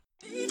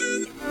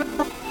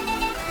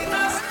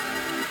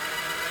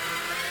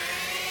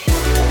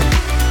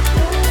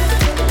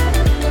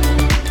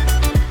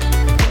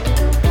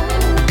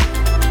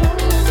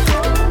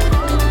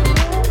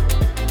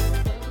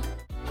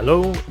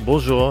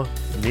Bonjour,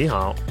 ni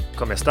hao,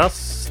 ¿cómo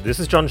estás? This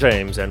is John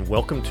James, and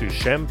welcome to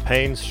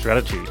Champagne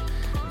Strategy.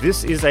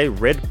 This is a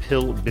red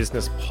pill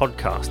business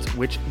podcast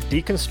which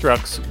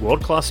deconstructs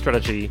world-class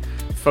strategy,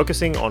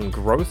 focusing on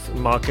growth,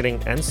 marketing,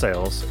 and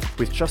sales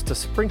with just a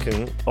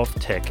sprinkling of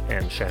tech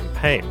and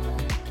champagne.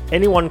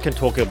 Anyone can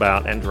talk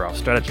about and draft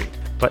strategy,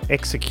 but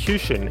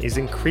execution is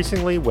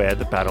increasingly where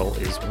the battle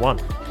is won.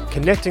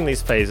 Connecting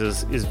these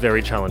phases is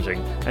very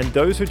challenging, and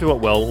those who do it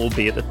well will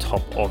be at the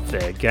top of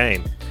their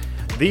game.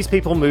 These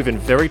people move in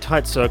very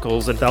tight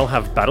circles, and they'll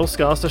have battle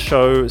scars to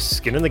show,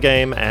 skin in the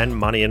game, and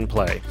money in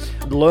play.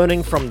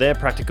 Learning from their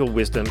practical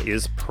wisdom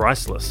is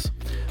priceless.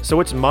 So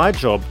it's my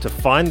job to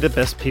find the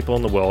best people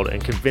in the world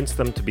and convince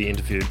them to be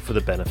interviewed for the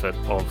benefit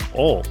of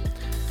all.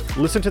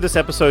 Listen to this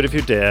episode if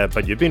you dare,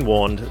 but you've been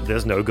warned,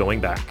 there's no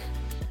going back.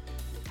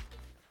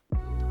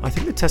 I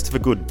think the test of a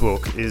good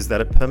book is that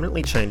it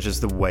permanently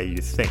changes the way you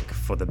think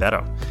for the better.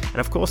 And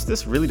of course,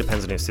 this really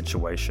depends on your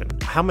situation.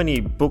 How many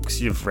books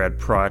you've read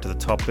prior to the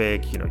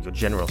topic, your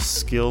general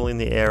skill in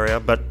the area.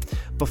 But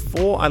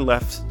before I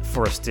left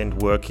for a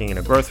stint working in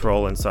a growth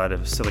role inside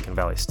a Silicon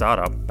Valley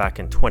startup back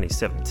in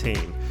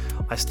 2017,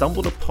 I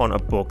stumbled upon a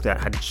book that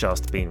had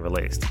just been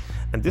released.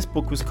 And this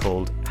book was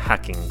called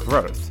Hacking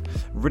Growth,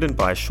 written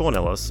by Sean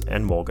Ellis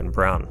and Morgan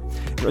Brown.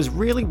 It was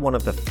really one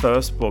of the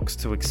first books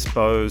to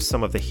expose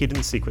some of the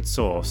hidden secret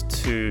sauce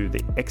to the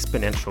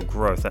exponential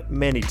growth that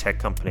many tech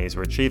companies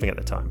were achieving at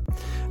the time.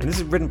 And this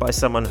is written by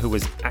someone who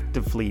was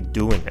actively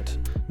doing it,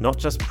 not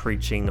just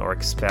preaching or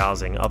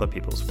espousing other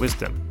people's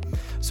wisdom.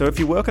 So if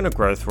you work in a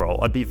growth role,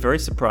 I'd be very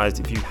surprised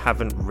if you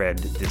haven't read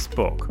this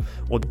book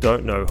or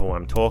don't know who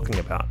I'm talking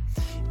about.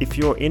 If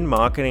you're in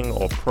marketing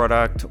or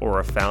product or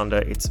a founder,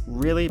 it's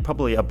really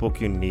probably a book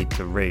you need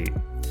to read.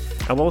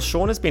 And while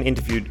Sean has been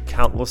interviewed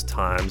countless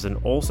times and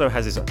also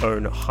has his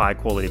own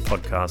high-quality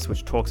podcast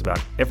which talks about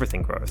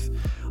everything growth,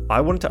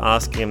 I wanted to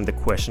ask him the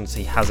questions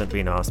he hasn't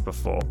been asked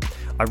before.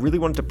 I really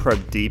wanted to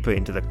probe deeper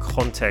into the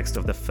context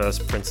of the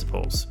first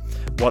principles.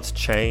 What's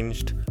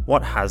changed,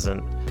 what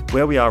hasn't,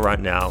 where we are right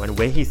now, and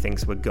where he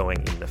thinks we're going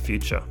in the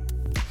future.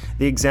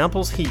 The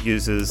examples he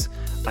uses,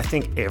 I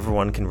think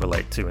everyone can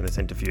relate to in this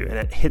interview, and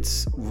it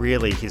hits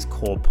really his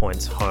core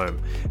points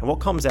home. And what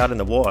comes out in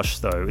the wash,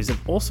 though, is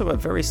also a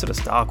very sort of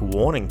stark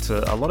warning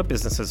to a lot of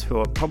businesses who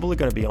are probably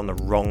going to be on the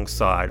wrong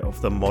side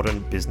of the modern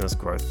business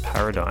growth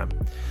paradigm.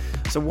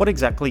 So what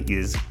exactly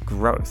is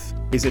growth?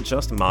 Is it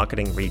just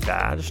marketing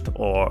rebadged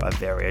or a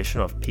variation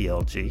of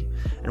PLG?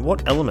 And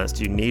what elements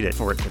do you need it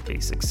for it to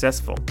be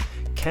successful?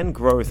 Can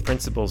growth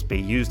principles be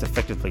used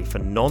effectively for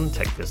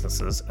non-tech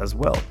businesses as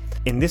well?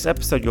 In this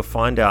episode, you'll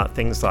find out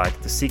things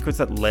like the secrets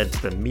that led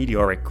to the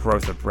meteoric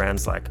growth of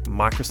brands like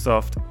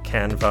Microsoft,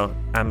 Canva,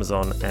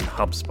 Amazon, and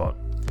HubSpot.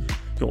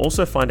 You'll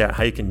also find out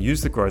how you can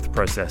use the growth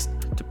process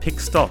to pick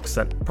stocks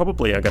that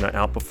probably are going to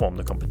outperform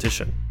the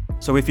competition.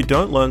 So if you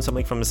don't learn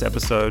something from this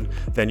episode,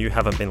 then you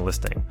haven't been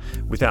listening.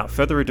 Without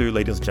further ado,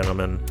 ladies and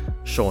gentlemen,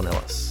 Sean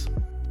Ellis.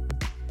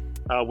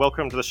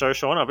 Welcome to the show,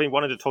 Sean. I've been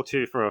wanting to talk to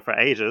you for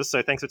ages,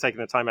 so thanks for taking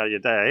the time out of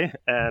your day.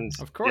 And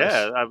of course.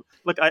 Yeah,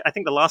 look, I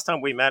think the last time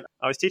we met,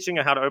 I was teaching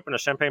you how to open a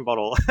champagne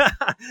bottle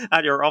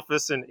at your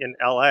office in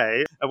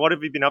LA. And what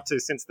have you been up to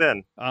since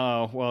then?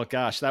 Oh, well,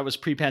 gosh, that was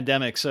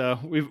pre-pandemic. So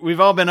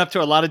we've all been up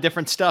to a lot of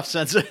different stuff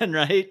since then,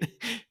 right?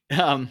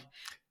 So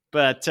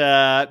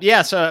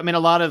I mean, a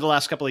lot of the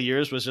last couple of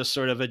years was just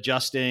sort of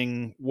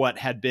adjusting what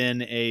had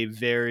been a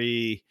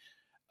very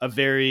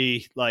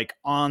like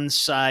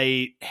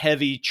on-site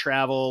heavy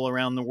travel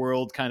around the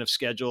world kind of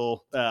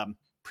schedule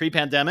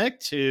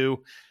pre-pandemic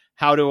to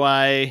how do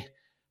I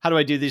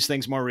do these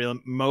things more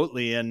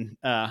remotely? And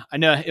I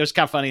know it was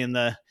kind of funny in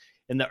the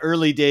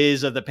early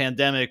days of the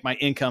pandemic, my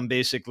income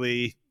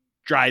basically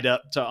dried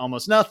up to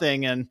almost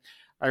nothing. And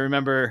I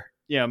remember,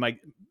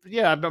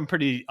 I'm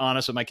pretty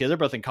honest with my kids. They're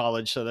both in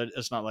college, so that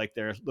it's not like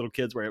they're little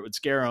kids where it would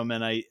scare them.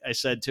 And I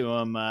said to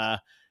them, I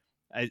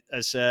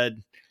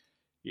said,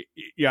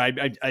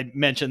 I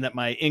mentioned that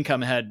my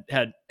income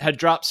had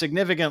dropped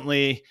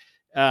significantly.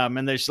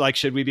 And there's like,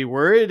 should we be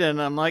worried?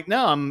 And I'm like,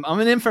 no, I'm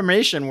an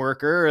information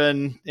worker,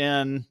 and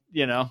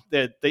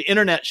the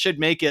internet should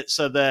make it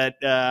so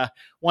that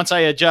once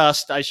I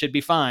adjust, I should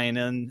be fine.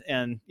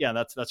 And yeah,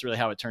 that's really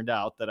how it turned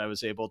out, that I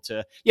was able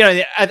to,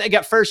 I think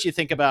at first you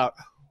think about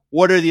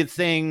what are the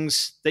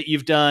things that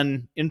you've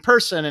done in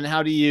person and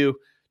how do you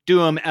do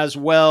them as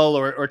well,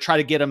 or try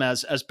to get them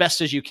as best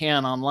as you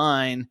can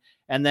online.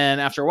 And then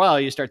after a while,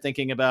 you start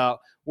thinking about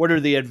what are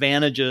the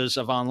advantages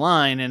of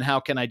online and how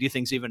can I do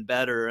things even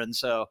better? And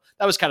so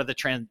that was kind of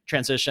the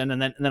transition.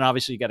 And then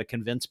obviously you got to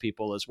convince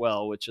people as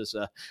well, which is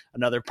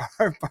another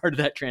part of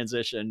that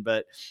transition.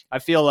 But I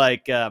feel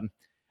like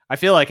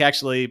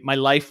actually my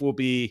life will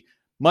be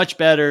much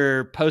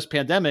better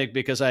post-pandemic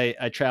because I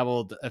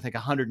traveled, I think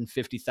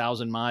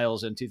 150,000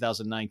 miles in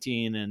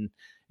 2019, and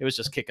it was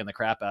just kicking the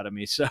crap out of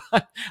me. So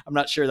I'm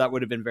not sure that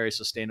would have been very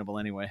sustainable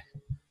anyway.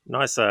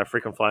 Nice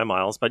frequent flyer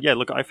miles. But yeah,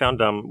 look, I found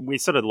we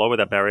sort of lower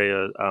that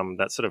barrier.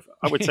 That sort of,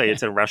 I would say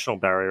it's a rational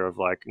barrier of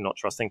like not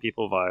trusting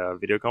people via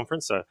video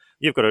conference. So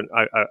you've got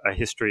a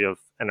history of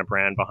and a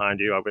brand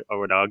behind you, I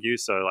would argue.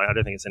 So like, I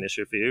don't think it's an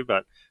issue for you.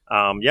 But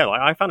yeah,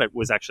 like, I found it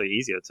was actually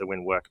easier to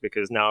win work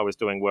because now I was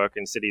doing work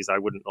in cities I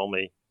wouldn't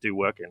normally do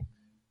work in.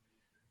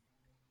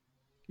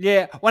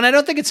 Yeah. Well, I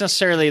don't think it's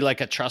necessarily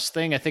like a trust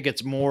thing. I think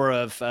it's more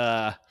of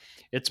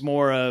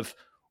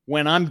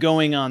when I'm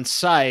going on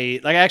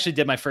site. Like I actually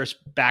did my first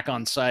back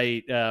on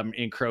site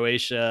in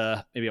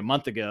Croatia maybe a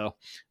month ago,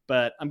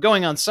 but I'm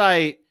going on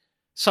site.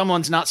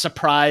 Someone's not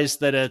surprised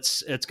that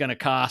it's going to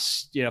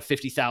cost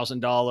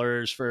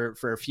 $50,000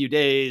 for a few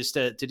days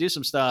to do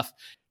some stuff,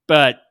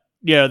 but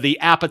the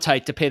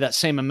appetite to pay that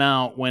same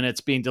amount when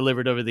it's being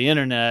delivered over the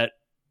internet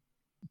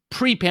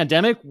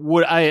pre-pandemic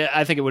would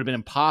I think it would have been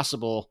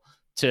impossible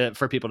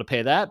for people to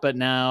pay that, but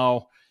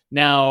now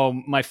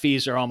my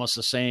fees are almost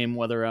the same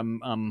whether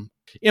I'm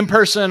in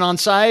person on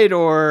site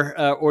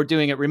or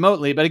doing it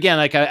remotely. But again,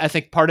 like I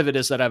think part of it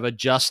is that I've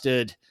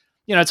adjusted.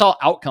 It's all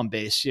outcome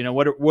based.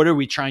 What are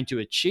we trying to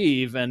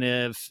achieve, and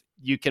if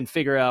you can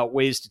figure out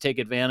ways to take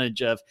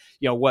advantage of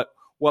what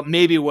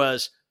maybe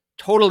was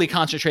totally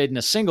concentrated in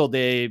a single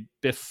day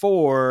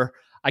before,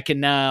 I can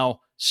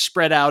now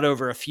spread out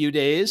over a few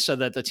days so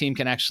that the team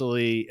can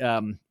actually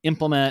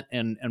implement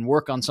and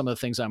work on some of the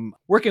things I'm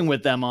working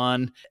with them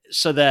on,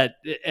 so that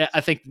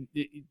I think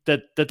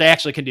that they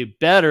actually can do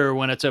better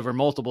when it's over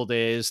multiple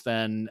days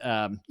than,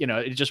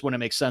 it just wouldn't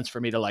make sense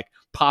for me to like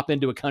pop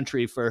into a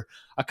country for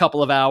a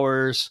couple of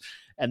hours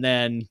and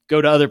then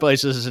go to other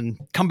places and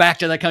come back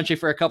to that country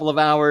for a couple of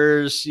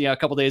hours, a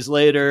couple of days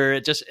later.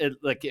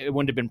 It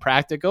wouldn't have been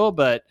practical,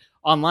 but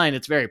online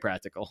it's very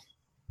practical.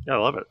 Yeah, I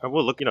love it.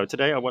 Well, look,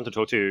 today I want to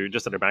talk to you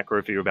just at a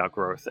macro view about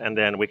growth, and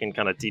then we can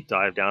kind of deep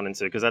dive down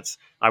into, because that's,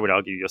 I would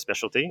argue, your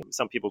specialty.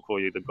 Some people call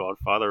you the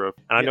godfather of,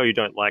 and I know you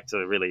don't like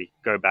to really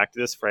go back to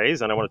this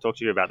phrase, and I want to talk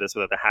to you about this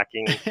with the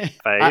hacking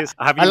phase.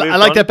 I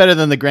like that better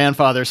than the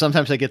grandfather.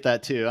 Sometimes I get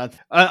that too.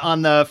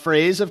 On the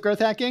phrase of growth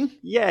hacking?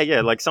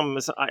 Yeah. Like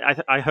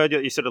I heard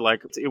you sort of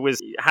like,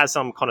 it has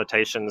some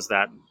connotations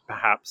that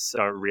perhaps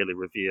don't really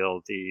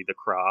reveal the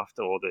craft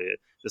or the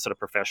sort of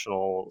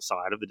professional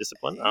side of the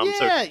discipline.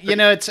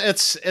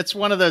 It's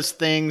one of those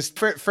things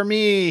for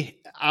me.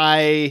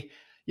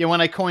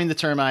 When I coined the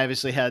term, I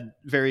obviously had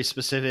very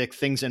specific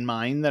things in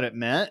mind that it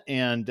meant,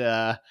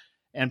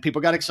 and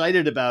people got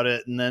excited about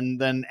it, and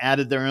then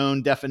added their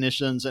own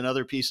definitions and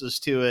other pieces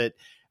to it.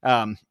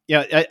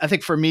 I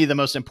think for me, the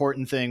most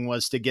important thing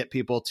was to get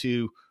people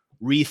to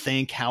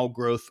rethink how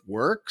growth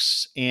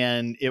works,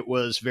 and it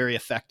was very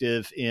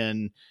effective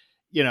in.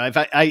 If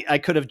I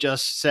could have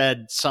just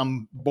said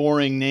some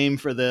boring name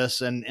for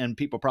this and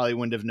people probably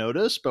wouldn't have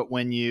noticed, but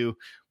when you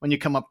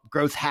come up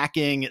growth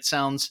hacking, it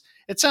sounds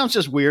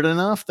just weird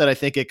enough that I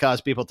think it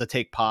caused people to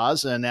take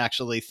pause and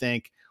actually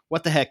think,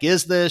 what the heck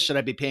is this? Should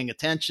I be paying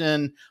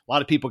attention? A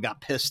lot of people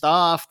got pissed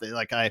off. They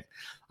like, I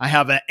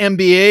have an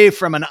MBA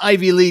from an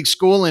Ivy League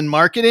school in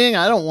marketing.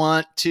 I don't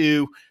want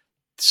to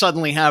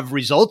suddenly have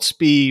results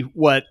be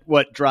what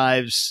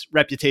drives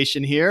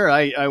reputation here.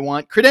 I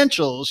want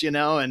credentials,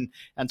 and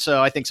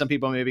so I think some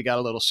people maybe got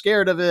a little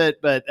scared of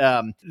it, but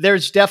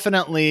there's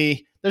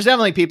definitely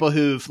people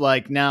who've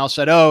like now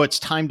said, oh, it's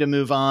time to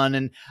move on.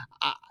 And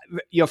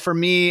for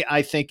me,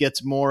 I think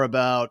it's more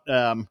about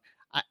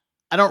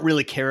I don't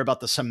really care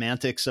about the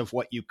semantics of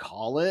what you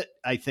call it.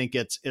 I think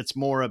it's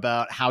more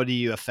about how do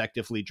you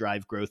effectively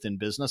drive growth in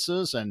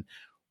businesses, and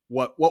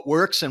what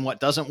works and what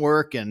doesn't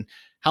work, and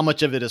how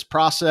much of it is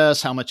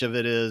process, how much of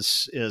it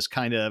is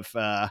kind of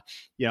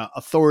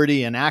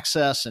authority and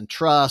access and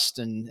trust,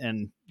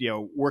 and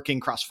working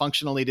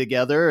cross-functionally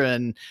together.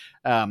 And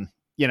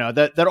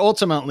that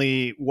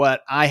ultimately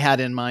what I had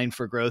in mind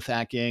for growth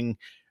hacking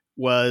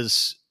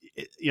was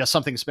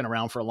something that's been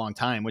around for a long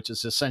time, which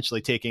is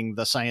essentially taking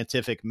the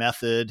scientific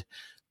method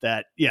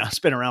that it's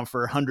been around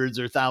for hundreds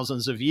or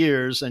thousands of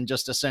years and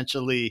just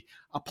essentially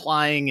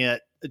applying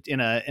it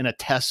in a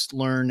test,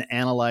 learn,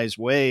 analyze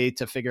way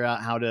to figure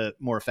out how to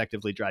more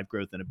effectively drive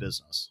growth in a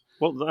business.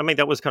 Well, I mean,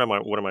 that was kind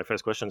of one of my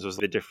first questions was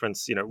the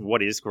difference.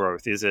 What is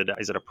growth? Is it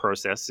a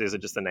process? Is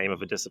it just the name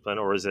of a discipline,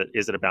 or is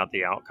it about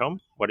the outcome?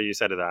 What do you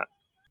say to that?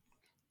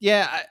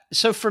 Yeah.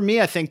 So for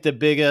me, I think the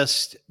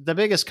biggest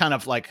kind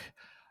of like,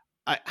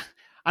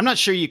 I'm not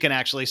sure you can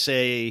actually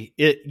say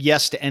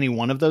yes to any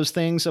one of those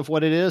things of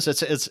what it is.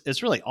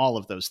 It's really all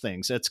of those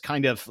things. It's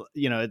kind of,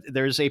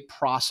 there's a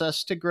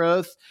process to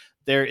growth.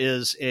 There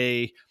is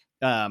a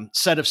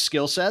set of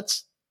skill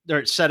sets,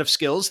 or set of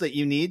skills that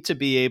you need to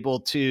be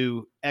able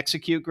to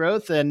execute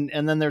growth. And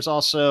then there's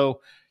also,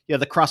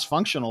 the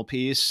cross-functional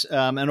piece.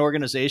 An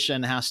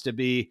organization has to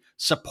be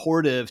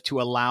supportive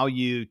to allow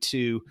you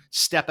to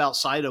step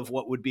outside of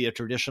what would be a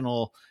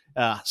traditional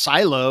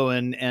silo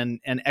and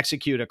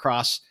execute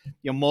across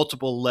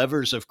multiple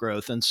levers of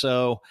growth. And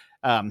so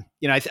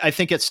I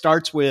think it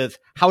starts with,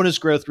 how does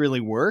growth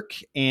really work,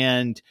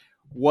 and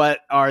what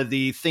are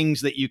the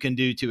things that you can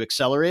do to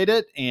accelerate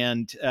it,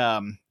 and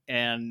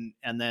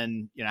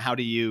then how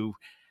do you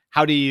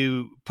how do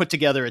you put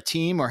together a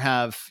team or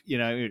have,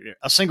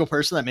 a single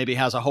person that maybe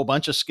has a whole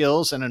bunch of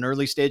skills in an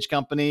early stage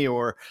company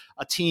or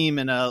a team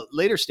in a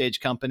later stage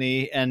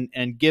company and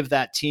give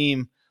that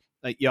team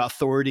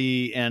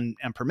authority and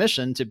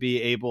permission to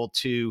be able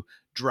to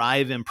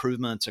drive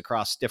improvements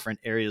across different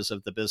areas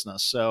of the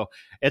business. So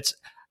it's,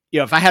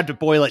 if I had to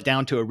boil it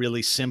down to a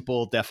really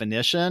simple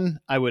definition,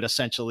 I would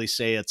essentially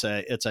say it's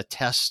a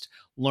test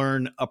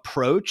learn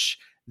approach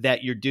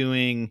that you're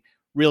doing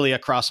really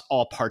across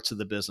all parts of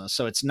the business.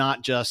 So it's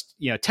not just,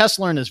 test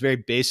learn is very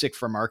basic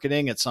for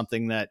marketing. It's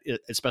something that,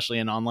 especially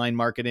in online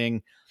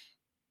marketing,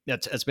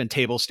 it's been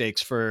table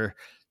stakes for,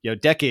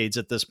 decades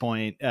at this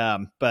point.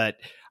 But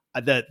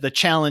the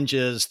challenge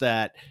is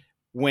that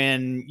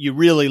when you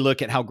really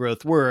look at how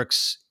growth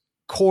works,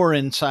 core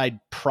inside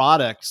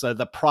products,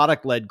 the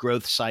product-led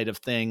growth side of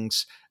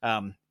things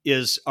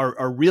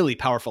are really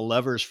powerful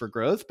levers for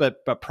growth,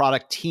 but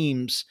product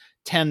teams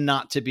tend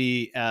not to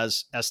be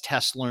as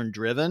test learn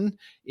driven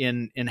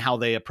in how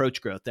they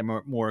approach growth. They're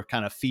more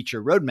kind of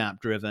feature roadmap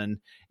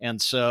driven.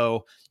 And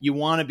so you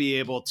want to be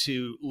able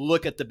to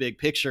look at the big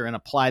picture and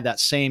apply that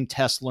same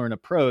test learn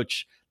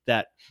approach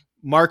that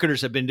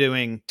marketers have been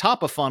doing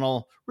top of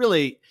funnel,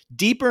 really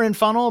deeper in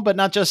funnel, but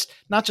not just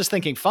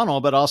thinking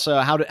funnel, but also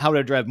how do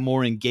I drive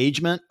more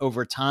engagement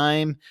over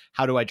time?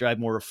 How do I drive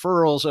more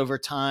referrals over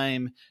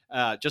time?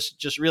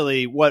 Just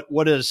really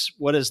what is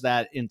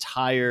that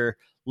entire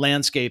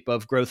landscape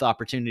of growth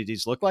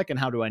opportunities look like, and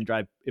how do I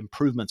drive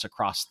improvements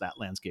across that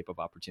landscape of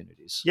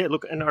opportunities? Yeah,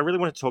 look, and I really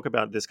want to talk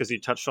about this because you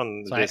touched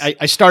on this.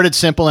 I started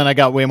simple and I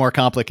got way more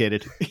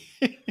complicated.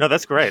 No,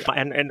 that's great.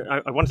 And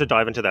I wanted to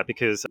dive into that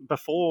because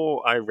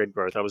before I read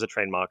growth, I was a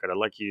trained marketer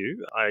like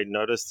you. I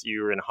noticed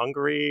you were in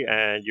Hungary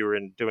and you were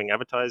doing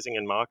advertising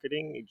and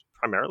marketing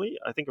primarily,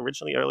 I think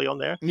originally early on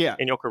there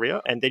in your career.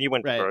 And then you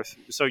went to growth.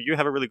 So you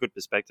have a really good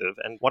perspective.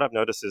 And what I've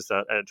noticed is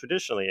that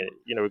traditionally,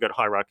 we've got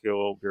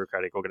hierarchical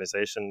bureaucratic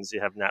organizations.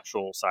 You have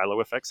natural silo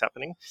effects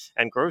happening.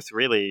 And growth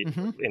really,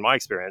 in my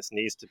experience,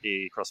 needs to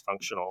be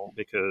cross-functional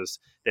because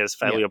there's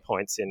failure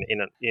points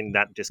in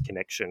that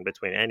disconnection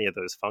between any of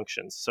those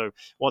functions. So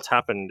what's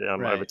happened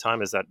over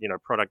time is that,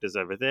 product is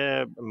over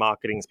there,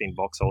 marketing's been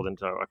box-holed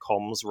into a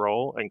comms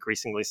role,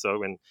 increasingly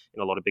so in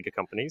a lot of bigger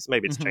companies.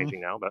 Maybe it's changing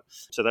now, but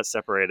so that's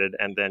separated.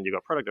 And then you've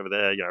got product over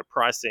there,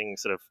 pricing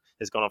sort of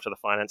has gone off to the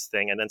finance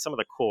thing. And then some of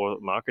the core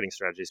marketing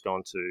strategies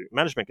gone to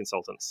management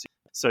consultants.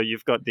 So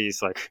you've got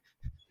these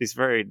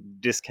very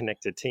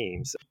disconnected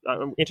teams.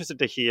 I'm interested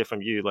to hear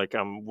from you,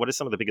 what are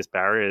some of the biggest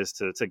barriers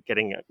to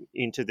getting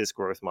into this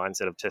growth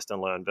mindset of test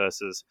and learn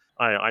versus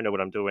I know what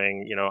I'm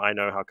doing, I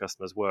know how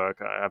customers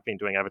work. I've been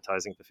doing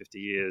advertising for 50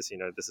 years.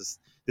 This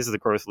is the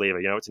growth lever,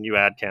 it's a new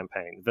ad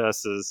campaign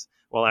versus,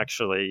 well,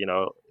 actually,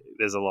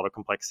 there's a lot of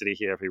complexity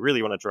here. If we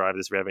really want to drive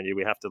this revenue,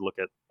 we have to look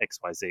at X,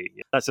 Y, Z.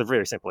 That's a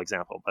very simple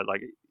example, but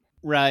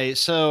right.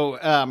 So,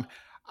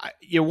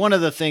 one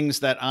of the things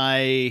that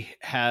I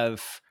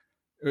have,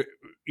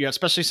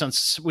 especially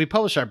since we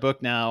published our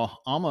book now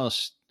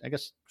almost, I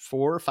guess,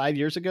 4 or 5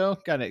 years ago,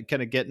 kind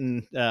of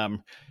getting,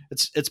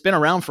 it's been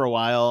around for a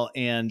while,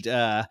 and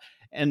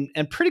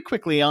pretty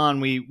quickly on,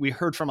 we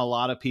heard from a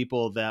lot of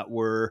people that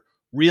were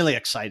really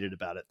excited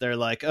about it. They're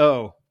like,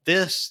 oh,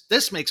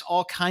 this makes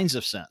all kinds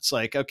of sense.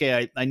 Like,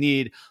 okay, I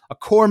need a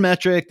core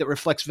metric that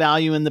reflects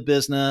value in the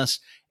business,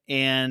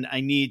 and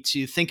I need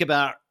to think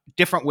about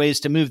different ways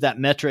to move that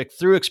metric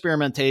through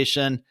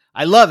experimentation.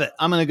 I love it.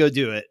 I'm going to go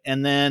do it.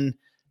 And then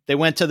they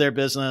went to their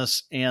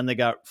business and they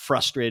got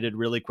frustrated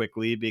really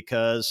quickly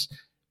because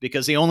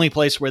the only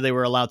place where they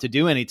were allowed to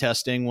do any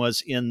testing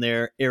was in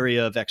their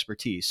area of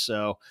expertise.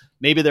 So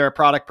maybe they're a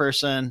product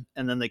person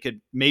and then they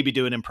could maybe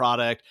do it in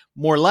product.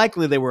 More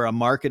likely they were a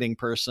marketing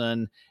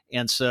person.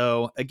 And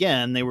so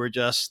again, they were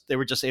just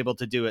able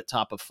to do it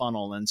top of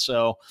funnel. And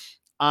so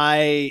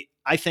I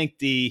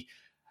think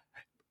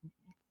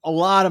a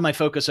lot of my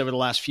focus over the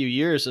last few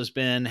years has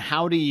been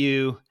how do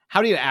you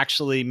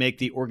actually make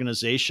the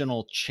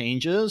organizational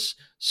changes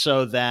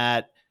so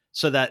that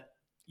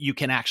you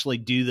can actually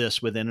do this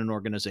within an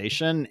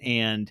organization.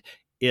 And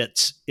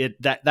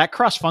that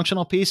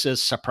cross-functional piece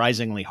is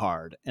surprisingly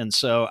hard. And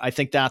so I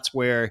think that's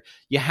where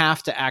you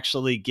have to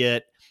actually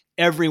get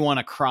everyone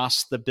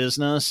across the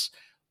business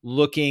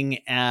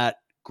looking at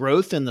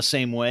growth in the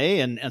same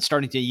way and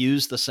starting to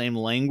use the same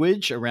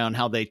language around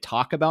how they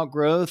talk about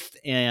growth.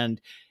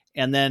 And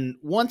then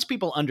once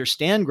people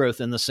understand growth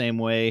in the same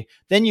way,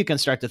 then you can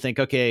start to think,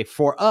 okay,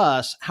 for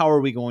us, how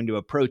are we going to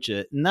approach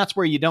it? And that's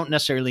where you don't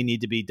necessarily need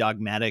to be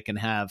dogmatic and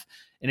have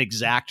an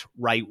exact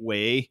right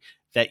way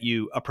that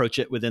you approach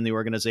it within the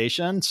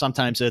organization.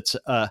 Sometimes it's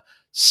a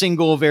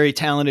single, very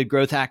talented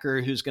growth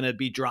hacker who's going to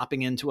be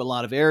dropping into a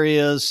lot of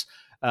areas.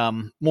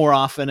 More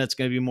often, it's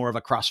going to be more of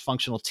a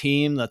cross-functional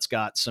team that's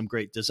got some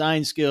great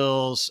design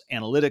skills,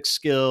 analytics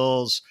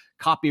skills,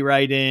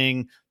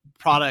 copywriting,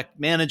 product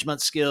management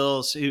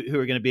skills, who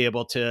are going to be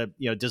able to,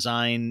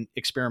 design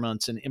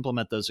experiments and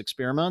implement those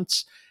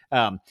experiments.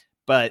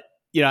 But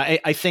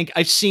I think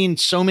I've seen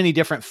so many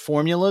different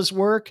formulas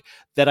work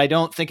that I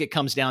don't think it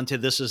comes down to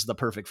this is the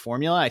perfect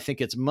formula. I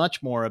think it's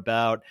much more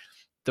about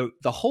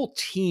the whole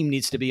team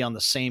needs to be on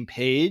the same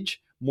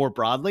page more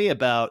broadly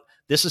about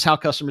this is how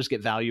customers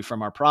get value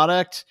from our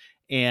product,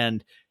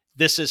 and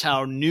this is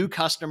how new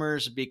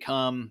customers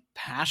become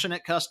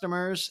passionate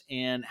customers,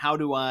 and how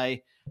do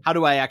I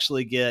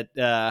actually get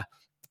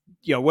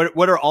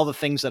what are all the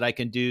things that I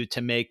can do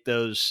to make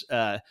those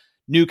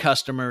new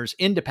customers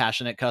into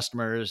passionate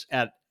customers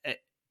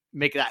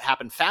make that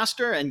happen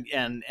faster and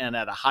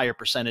at a higher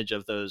percentage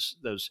of those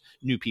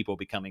new people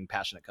becoming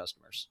passionate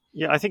customers.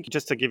 Yeah, I think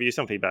just to give you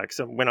some feedback.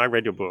 So when I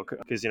read your book,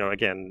 because,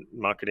 again,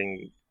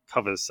 marketing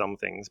covers some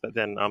things, but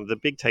then the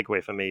big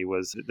takeaway for me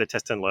was the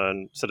test and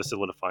learn, sort of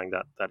solidifying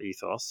that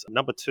ethos.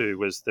 Number two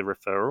was the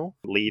referral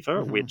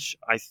lever, which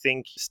I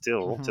think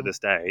still to this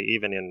day,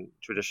 even in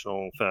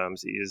traditional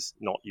firms, is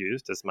not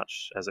used as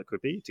much as it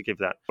could be to give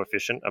that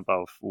coefficient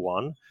above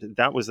 1.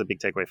 That was the big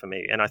takeaway for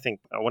me. And I think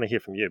I want to hear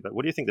from you, but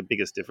what do you think the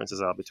biggest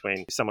differences are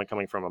between someone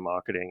coming from a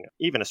marketing,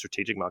 even a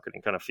strategic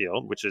marketing kind of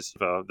field, which is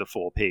the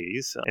 4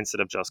 Ps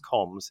instead of just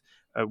comms?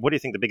 What do you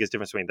think the biggest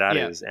difference between that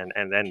is and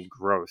then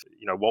growth?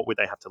 What would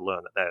they have to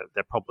learn that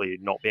they're probably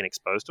not being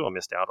exposed to or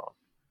missed out on?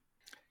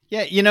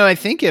 Yeah, I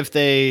think if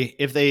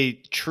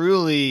they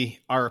truly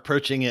are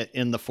approaching it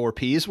in the 4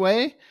 Ps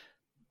way,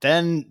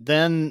 then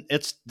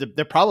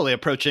they're probably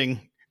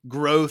approaching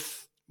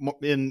growth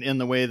in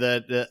the way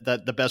that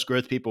the best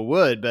growth people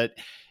would. But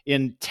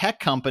in tech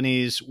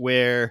companies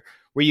where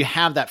you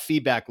have that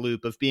feedback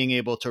loop of being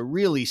able to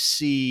really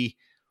see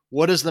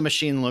what does the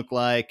machine look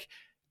like,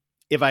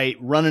 if I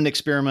run an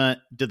experiment,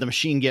 did the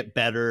machine get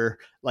better?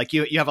 Like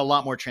you have a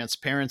lot more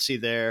transparency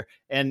there.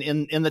 And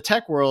in the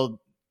tech world,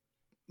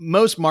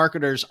 most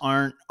marketers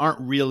aren't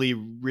really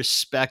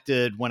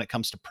respected when it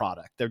comes to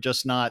product. They're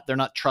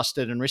not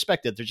trusted and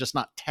respected. They're just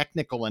not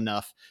technical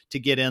enough to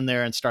get in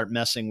there and start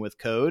messing with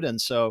code.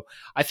 And so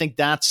I think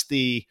that's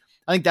the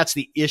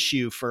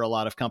issue for a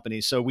lot of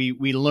companies. So we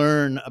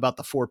learn about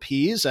the 4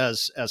 Ps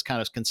as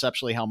kind of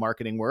conceptually how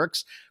marketing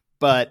works,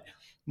 but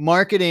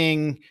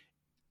marketing,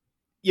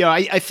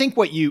 I think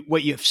what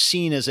you've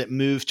seen is it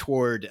move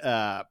toward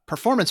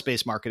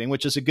performance-based marketing,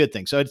 which is a good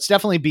thing. So it's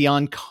definitely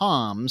beyond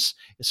comms.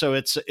 So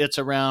it's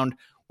around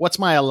what's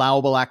my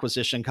allowable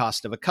acquisition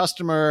cost of a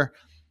customer?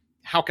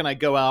 How can I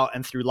go out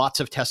and through lots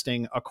of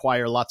testing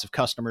acquire lots of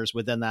customers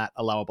within that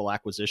allowable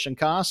acquisition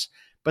cost?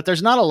 But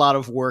there's not a lot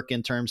of work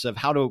in terms of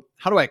how do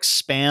I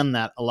expand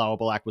that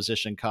allowable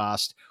acquisition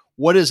cost?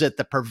 What is it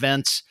that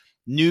prevents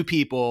new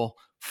people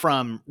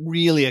from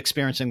really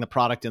experiencing the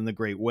product in the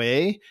great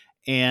way?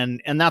 And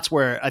that's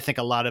where I think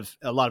a lot of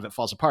it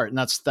falls apart. And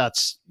that's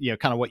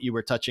kind of what you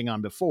were touching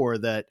on before,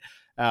 that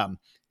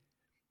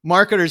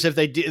marketers, if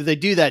they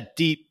do that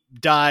deep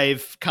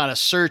dive kind of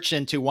search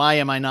into why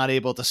am I not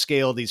able to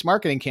scale these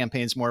marketing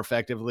campaigns more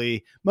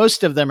effectively,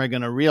 most of them are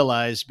going to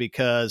realize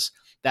because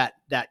that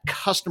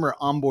customer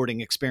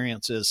onboarding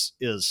experience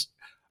is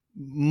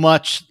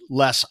much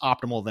less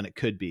optimal than it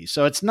could be.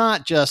 So it's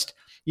not just,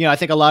 I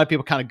think a lot of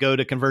people kind of go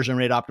to conversion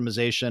rate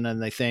optimization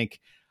and they think,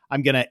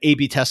 I'm going to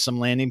A/B test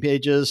some landing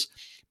pages,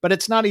 but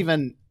it's not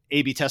even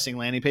A/B testing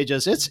landing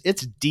pages.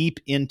 It's deep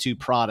into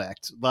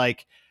product.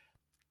 Like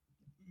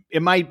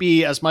it might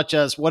be as much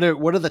as what are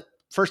the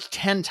first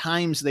 10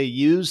 times they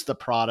use the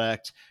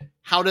product?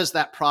 How does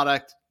that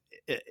product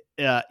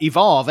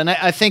evolve? And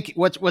I think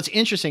what's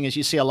interesting is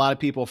you see a lot of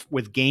people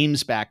with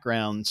games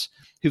backgrounds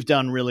who've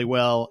done really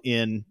well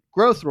in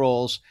growth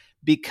roles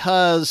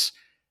because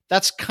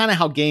that's kind of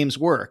how games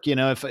work.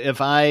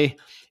 If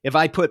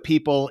I put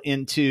people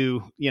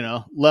into,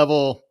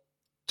 level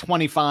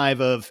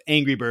 25 of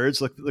Angry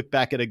Birds, look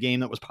back at a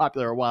game that was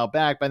popular a while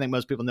back, but I think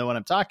most people know what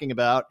I'm talking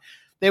about.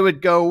 They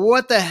would go,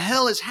 what the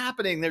hell is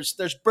happening?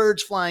 There's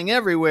birds flying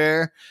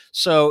everywhere.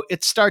 So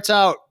it starts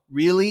out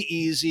really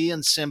easy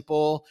and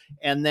simple.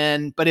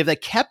 But if they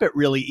kept it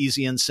really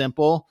easy and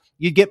simple,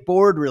 you'd get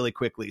bored really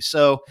quickly.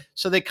 So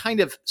they kind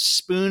of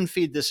spoon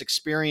feed this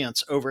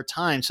experience over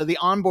time. So the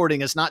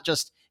onboarding is not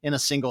just in a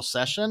single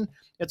session.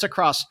 It's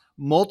across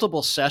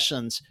multiple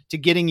sessions to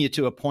getting you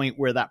to a point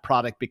where that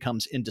product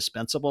becomes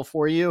indispensable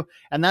for you.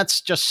 And that's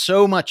just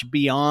so much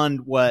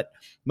beyond what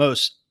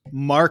most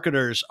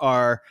marketers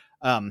are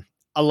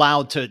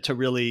allowed to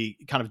really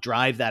kind of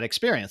drive that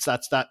experience.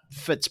 That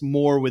fits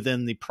more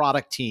within the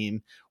product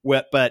team.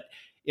 But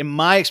in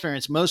my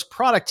experience, most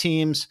product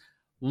teams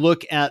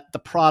look at the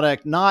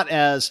product not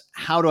as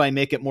how do I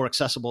make it more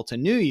accessible to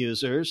new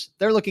users.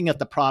 They're looking at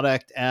the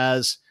product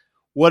as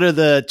what are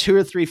the 2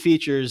 or 3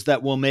 features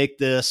that will make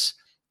this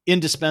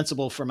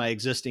indispensable for my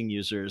existing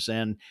users.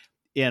 And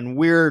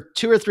we're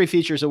 2 or 3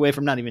 features away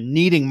from not even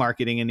needing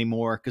marketing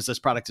anymore because this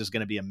product is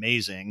going to be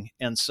amazing.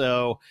 And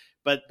so,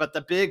 but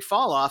the big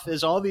fall off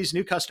is all these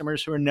new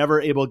customers who are never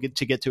able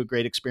to get to a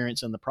great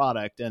experience in the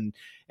product. And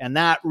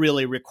that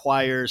really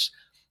requires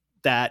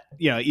that,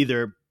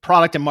 either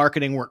product and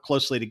marketing work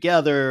closely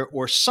together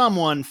or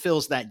someone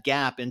fills that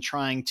gap in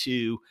trying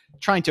to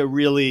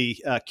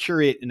really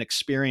curate an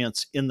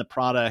experience in the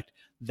product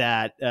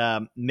that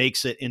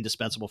makes it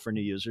indispensable for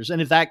new users.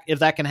 And if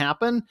that can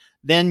happen,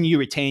 then you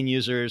retain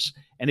users.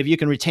 And if you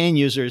can retain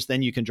users,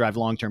 then you can drive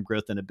long-term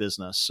growth in a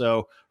business.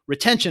 So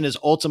retention is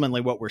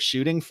ultimately what we're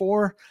shooting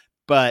for.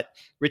 But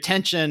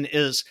retention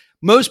is,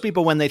 most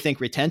people, when they think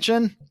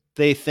retention,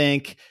 they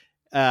think,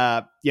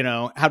 how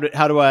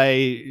do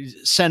I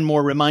send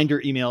more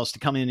reminder emails to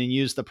come in and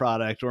use the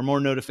product, or more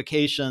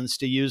notifications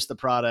to use the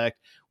product,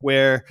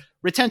 where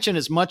retention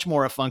is much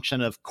more a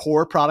function of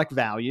core product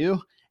value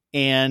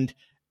and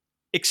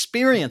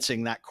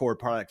experiencing that core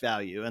product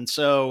value. And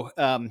so,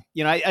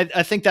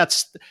 I think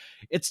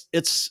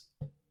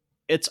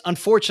it's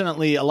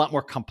unfortunately a lot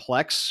more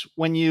complex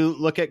when you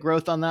look at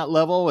growth on that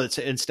level. It's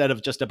instead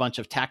of just a bunch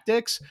of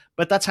tactics,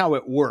 but that's how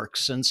it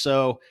works. And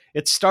so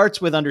it starts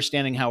with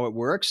understanding how it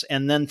works,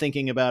 and then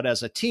thinking about,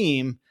 as a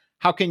team,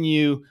 how can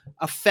you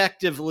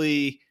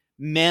effectively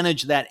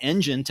manage that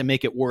engine to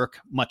make it work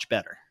much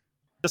better?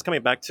 Just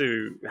coming back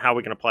to how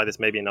we can apply this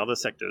maybe in other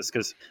sectors,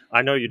 because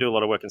I know you do a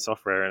lot of work in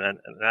software, and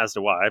as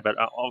do I, but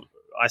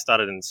I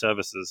started in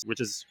services, which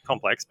is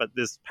complex, but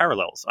there's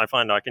parallels. I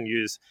find I can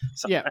use,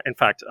 in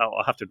fact,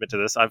 I'll have to admit to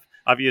this,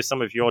 I've used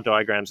some of your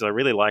diagrams. I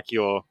really like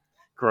your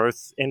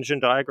growth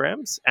engine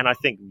diagrams, and I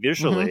think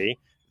visually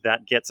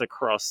that gets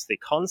across the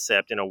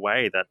concept in a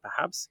way that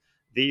perhaps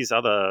these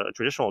other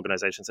traditional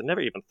organizations have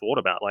never even thought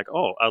about, like,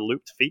 a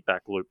looped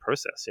feedback loop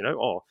process,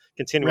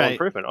 continual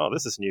improvement.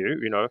 This is new,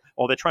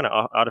 or they're trying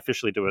to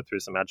artificially do it through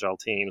some agile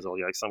teams, or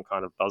some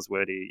kind of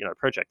buzzwordy,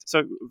 project.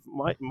 So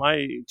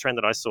my trend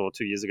that I saw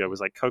 2 years ago was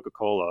like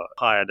Coca-Cola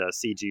hired a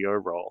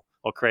CGO role,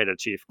 or create a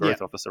chief growth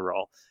officer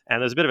role.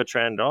 And there's a bit of a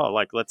trend,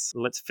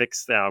 let's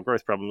fix our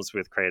growth problems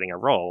with creating a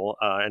role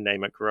and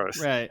name it growth.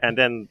 Right. And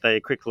then they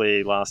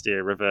quickly last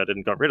year reverted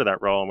and got rid of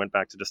that role and went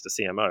back to just a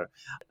CMO.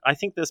 I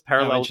think there's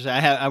parallel.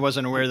 I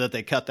wasn't aware that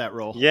they cut that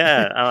role. So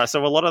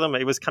a lot of them,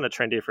 it was kind of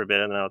trendy for a bit,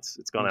 and now it's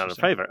gone out of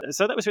favor.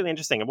 So that was really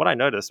interesting. And what I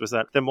noticed was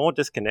that the more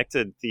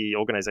disconnected the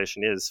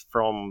organization is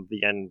from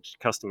the end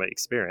customer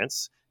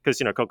experience, because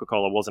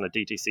Coca-Cola wasn't a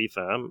DTC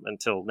firm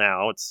until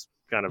now. It's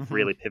kind of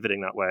really pivoting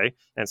that way,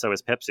 and so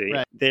is Pepsi.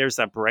 Right. There's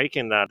that break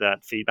in that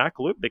feedback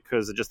loop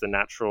because of just the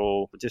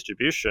natural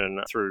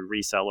distribution through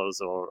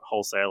resellers or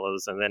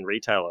wholesalers and then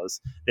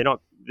retailers. They're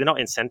not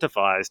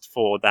incentivized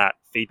for that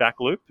feedback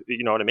loop.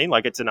 You know what I mean?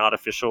 Like, it's an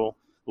artificial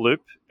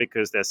loop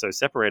because they're so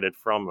separated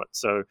from it.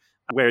 So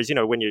whereas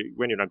when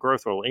you're in a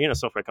growth role in a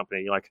software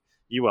company,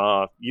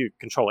 you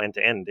control end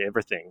to end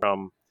everything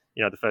from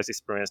the first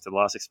experience to the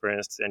last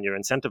experience, and you're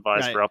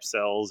incentivized for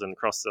upsells and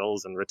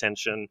cross-sells and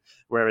retention.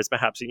 Whereas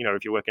perhaps,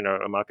 if you work in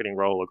a marketing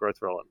role or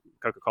growth role at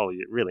Coca-Cola,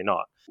 you're really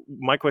not.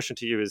 My question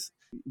to you is,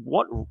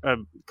 what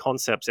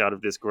concepts out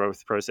of this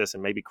growth process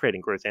and maybe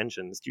creating growth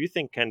engines do you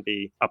think can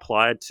be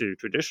applied to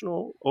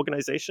traditional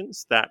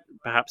organizations that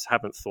perhaps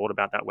haven't thought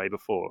about that way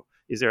before?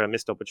 Is there a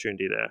missed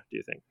opportunity there, do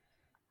you think?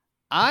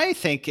 I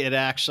think it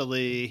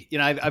actually,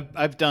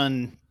 I've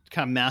done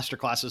kind of master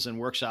classes and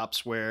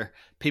workshops where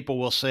people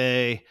will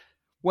say,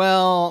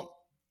 well,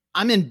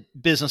 I'm in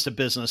business to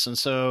business, and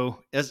so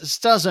this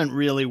doesn't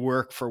really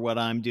work for what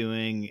I'm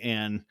doing.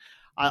 And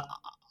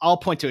I'll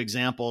point to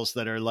examples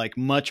that are like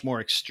much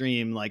more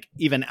extreme, like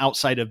even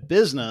outside of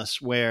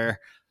business, where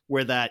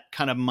that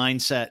kind of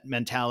mindset,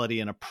 mentality,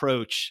 and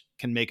approach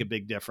can make a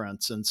big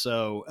difference. And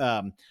so,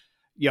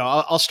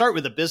 I'll start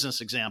with a business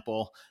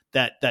example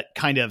that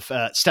kind of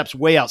steps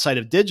way outside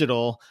of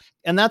digital,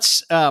 and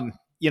that's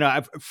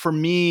for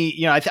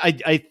me, I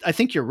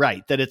think you're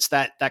right that it's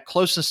that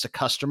closeness to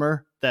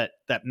customer that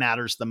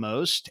matters the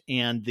most,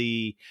 and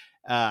being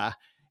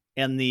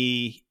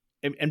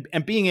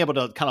able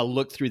to kind of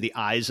look through the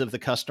eyes of the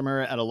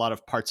customer at a lot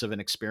of parts of an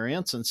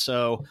experience. And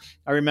so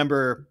I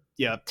remember,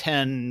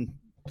 10,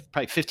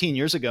 probably 15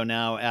 years ago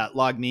now at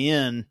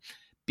LogMeIn,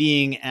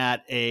 being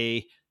at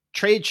a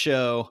trade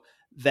show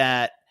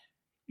that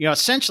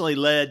essentially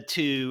led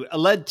to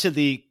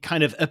the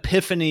kind of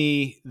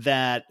epiphany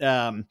that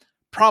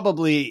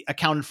probably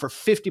accounted for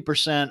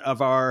 50%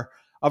 of our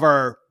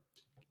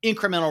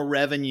incremental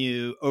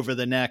revenue over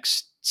the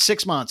next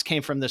 6 months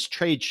came from this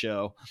trade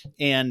show.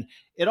 And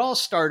it all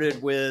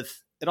started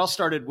with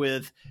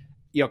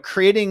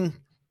creating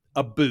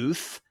a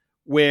booth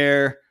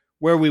where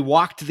we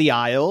walked the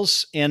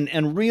aisles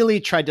and really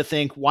tried to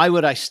think, why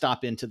would I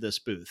stop into this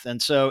booth?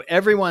 And so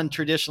everyone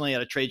traditionally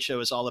at a trade show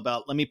is all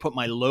about, let me put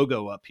my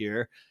logo up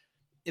here.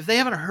 If they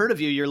haven't heard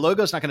of you, your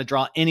logo is not going to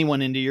draw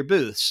anyone into your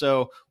booth.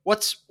 So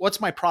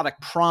what's my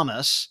product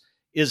promise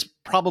is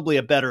probably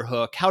a better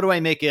hook. How do I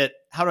make it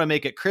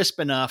crisp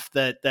enough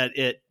that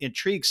it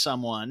intrigues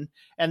someone?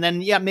 And then,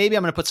 maybe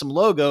I'm going to put some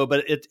logo,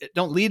 but it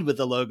don't lead with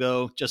the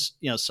logo, just,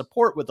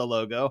 support with the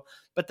logo.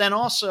 But then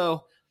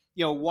also,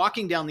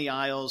 walking down the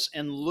aisles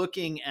and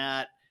looking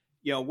at,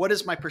 what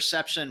is my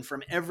perception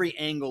from every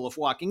angle of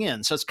walking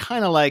in? So it's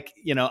kind of like,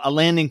 a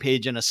landing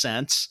page in a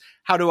sense.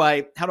 How do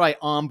I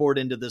onboard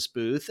into this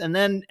booth? And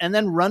then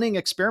running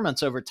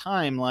experiments over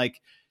time. Like,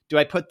 do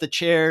I put the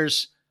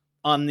chairs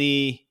on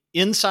the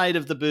inside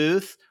of the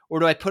booth, or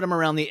do I put them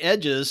around the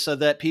edges so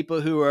that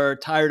people who are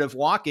tired of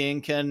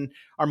walking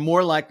are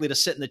more likely to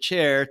sit in the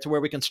chair, to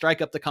where we can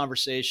strike up the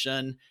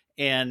conversation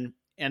and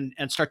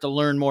start to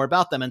learn more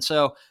about them. And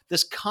so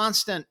this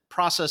constant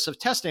process of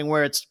testing,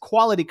 where it's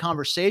quality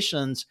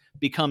conversations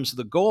becomes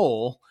the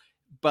goal,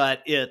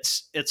 but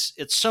it's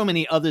so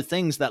many other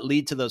things that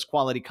lead to those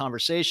quality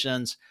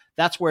conversations.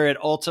 That's where it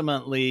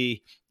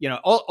ultimately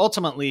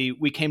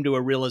we came to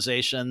a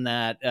realization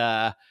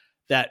that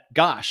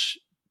gosh,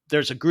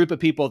 there's a group of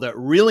people that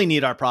really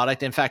need our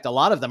product. In fact, a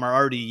lot of them are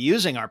already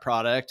using our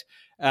product,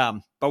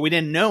 but we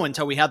didn't know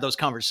until we had those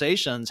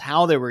conversations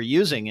how they were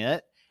using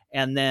it.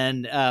 And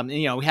then,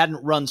 we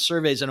hadn't run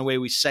surveys in a way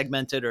we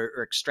segmented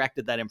or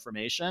extracted that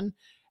information.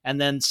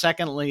 And then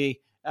secondly,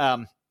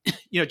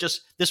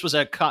 this was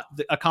a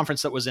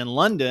conference that was in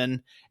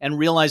London, and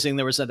realizing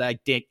there was a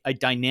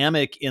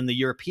dynamic in the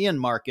European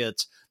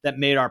markets that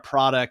made our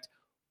product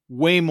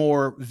way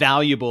more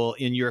valuable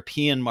in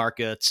European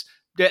markets,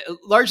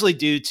 largely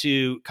due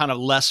to kind of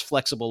less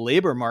flexible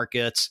labor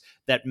markets.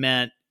 That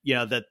meant,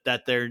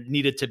 that there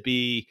needed to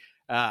be,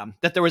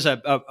 that there was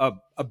a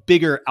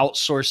bigger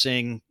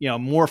outsourcing,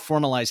 more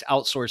formalized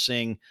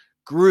outsourcing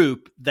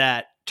group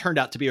that turned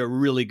out to be a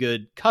really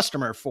good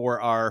customer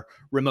for our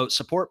remote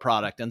support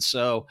product. And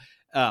so,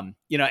 I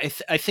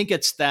think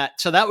it's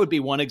that. So that would be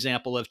one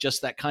example of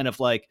just that kind of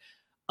like,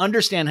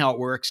 understand how it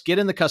works, get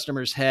in the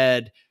customer's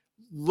head,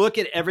 look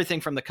at everything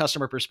from the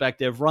customer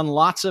perspective, run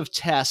lots of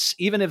tests,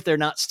 even if they're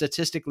not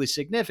statistically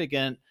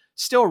significant,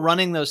 still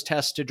running those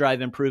tests to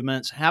drive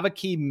improvements, have a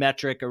key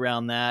metric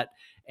around that.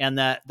 And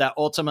that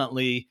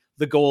ultimately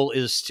the goal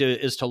is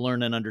to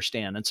learn and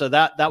understand. And so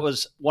that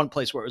was one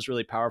place where it was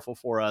really powerful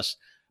for us.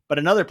 But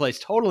another place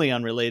totally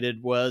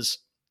unrelated was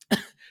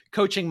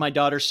coaching my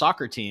daughter's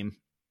soccer team,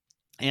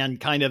 and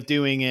kind of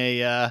doing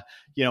a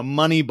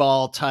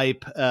Moneyball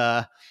type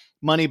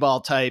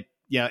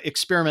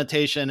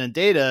experimentation and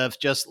data of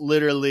just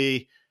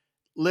literally,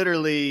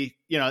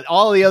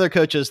 all the other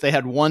coaches, they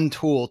had one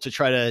tool to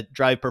try to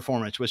drive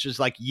performance, which is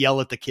like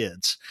yell at the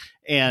kids.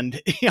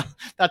 And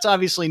that's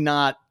obviously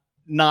not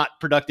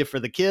productive for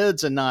the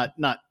kids and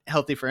not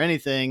healthy for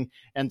anything.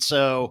 And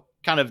so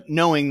kind of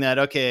knowing that,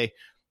 okay,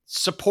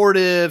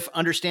 supportive,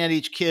 understand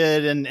each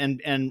kid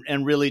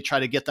and really try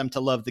to get them to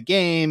love the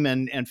game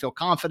and feel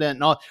confident,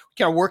 and all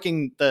kind of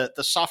working the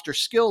softer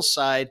skills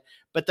side,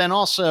 but then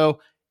also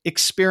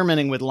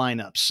experimenting with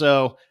lineups.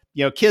 So,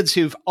 kids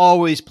who've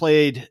always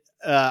played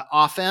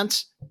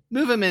offense,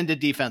 move them into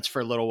defense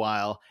for a little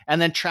while,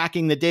 and then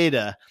tracking the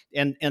data.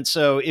 And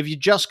so if you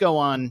just go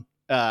on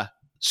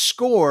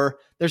score,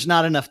 there's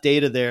not enough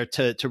data there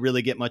to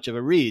really get much of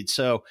a read.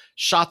 So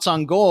shots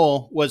on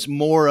goal was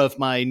more of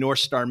my North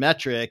Star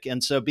metric.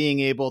 And so being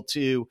able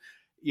to,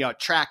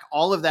 track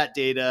all of that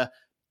data,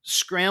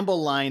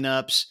 scramble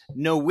lineups,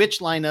 know which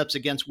lineups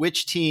against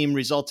which team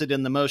resulted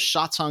in the most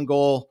shots on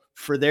goal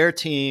for their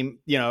team,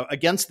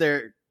 against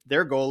their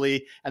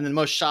goalie, and then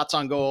most shots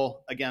on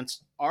goal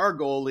against our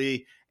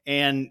goalie,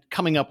 and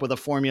coming up with a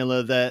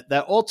formula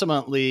that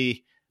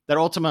ultimately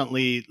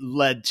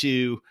led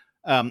to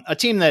a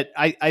team that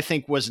I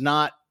think was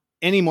not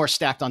any more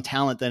stacked on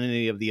talent than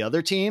any of the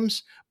other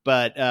teams,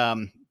 but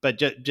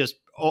just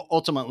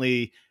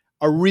ultimately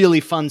a really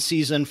fun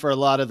season for a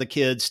lot of the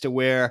kids, to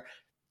where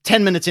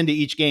 10 minutes into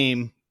each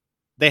game,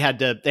 they had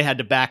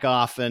to back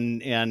off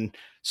and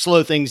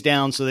slow things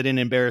down so they didn't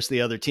embarrass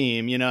the other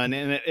team, and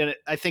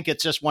I think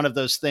it's just one of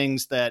those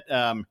things that,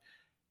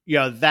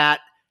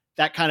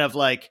 that kind of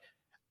like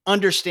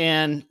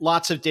understand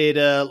lots of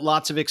data,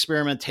 lots of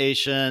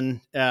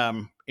experimentation,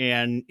 and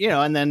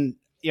then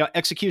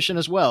execution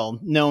as well,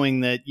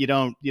 knowing that you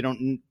don't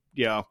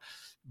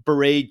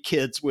berate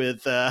kids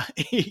with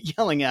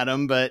yelling at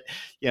them, but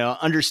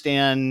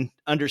understand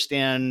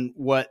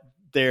what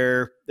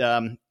their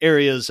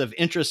areas of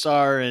interest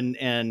are,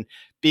 and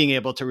being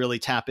able to really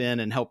tap in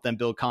and help them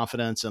build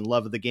confidence and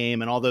love of the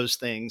game and all those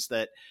things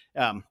that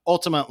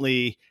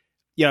ultimately,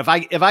 if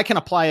I can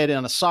apply it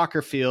in a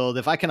soccer field,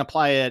 if I can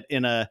apply it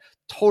in a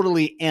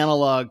totally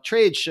analog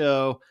trade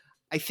show,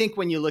 I think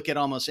when you look at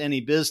almost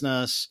any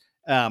business,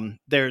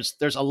 there's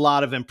a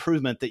lot of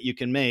improvement that you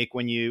can make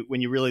when you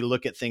really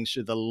look at things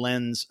through the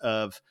lens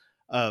of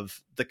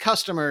the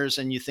customers,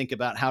 and you think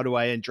about, how do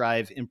I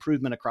drive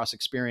improvement across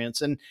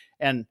experience? And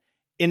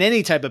in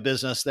any type of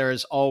business, there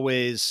is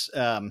always,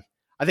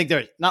 I think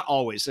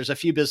there's a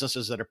few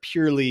businesses that are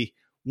purely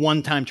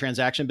one-time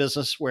transaction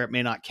business where it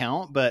may not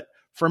count, but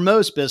for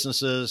most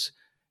businesses,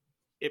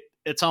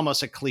 it's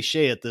almost a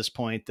cliche at this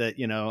point that,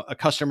 a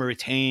customer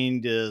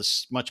retained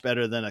is much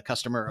better than a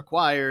customer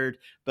acquired.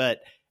 But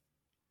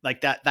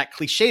like that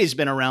cliche has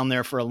been around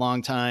there for a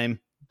long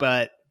time,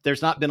 but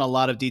there's not been a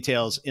lot of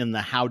details in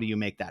the how do you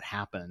make that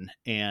happen.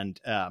 And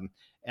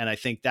I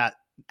think that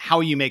how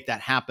you make that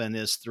happen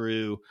is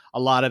through a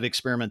lot of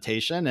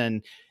experimentation,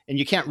 and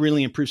you can't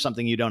really improve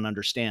something you don't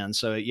understand.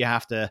 So you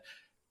have to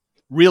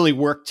really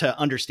work to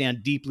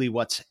understand deeply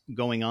what's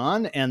going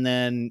on, and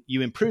then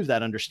you improve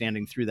that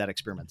understanding through that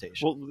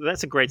experimentation. Well,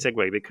 that's a great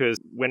segue, because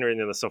when we're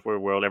in the software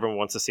world, everyone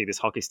wants to see this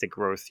hockey stick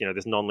growth,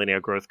 this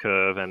nonlinear growth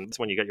curve. And it's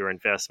when you get your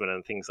investment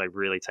and things like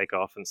really take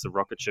off, and it's the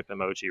rocket ship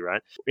emoji,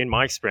 right? In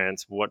my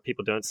experience, what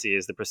people don't see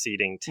is the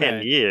preceding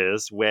 10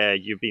 years where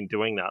you've been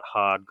doing that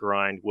hard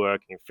grind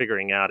work and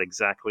figuring out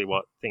exactly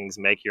what things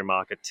make your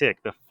market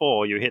tick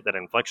before you hit that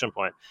inflection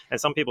point.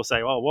 And some people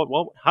say, oh,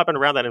 what happened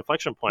around that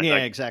inflection point? Yeah,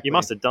 like, exactly. You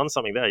must have done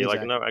something there. You're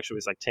exactly. like, no, actually,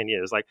 it's like 10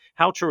 years. Like,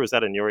 how true is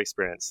that in your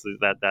experience,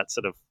 that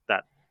sort of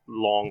that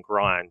long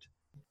grind?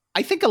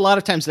 I think a lot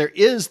of times there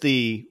is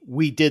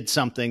we did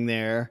something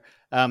there.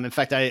 In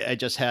fact, I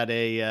just had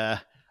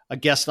a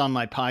guest on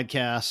my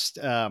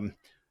podcast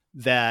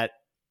that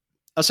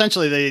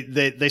essentially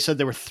they said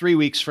they were 3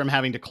 weeks from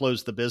having to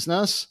close the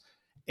business,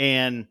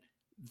 and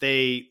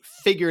they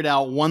figured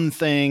out one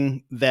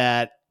thing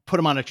that put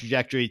them on a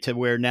trajectory to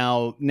where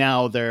now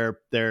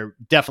they're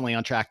definitely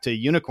on track to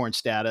unicorn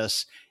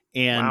status.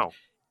 And wow.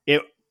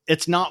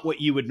 It's not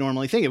what you would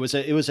normally think. It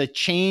was a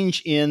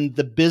change in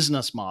the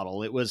business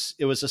model. It was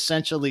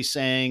essentially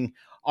saying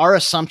our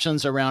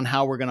assumptions around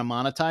how we're going to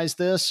monetize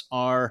this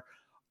are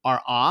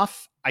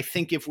off. I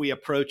think if we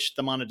approach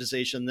the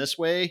monetization this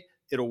way,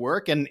 it'll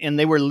work. And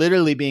they were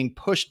literally being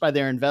pushed by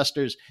their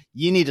investors.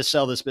 You need to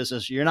sell this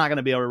business. You're not going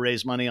to be able to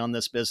raise money on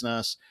this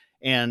business.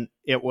 And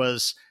it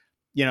was,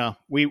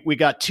 we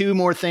got 2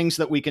 more things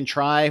that we can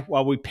try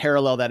while we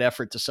parallel that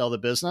effort to sell the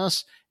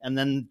business. And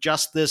then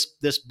just this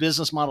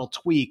business model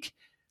tweak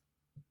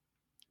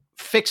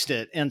fixed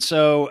it. And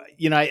so,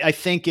 I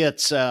think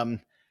it's, I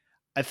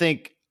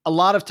think a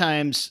lot of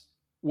times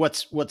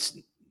what's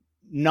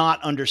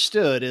not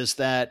understood is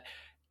that,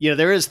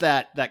 there is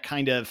that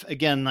kind of,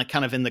 again, like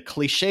kind of in the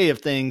cliche of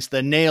things,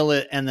 the nail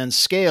it and then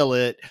scale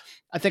it.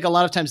 I think a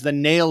lot of times the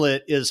nail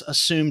it is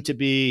assumed to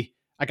be,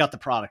 I got the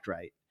product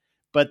right.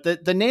 But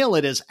the nail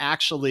it is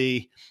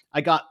actually,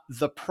 I got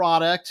the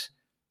product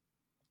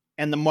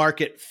and the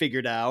market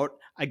figured out.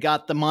 I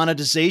got the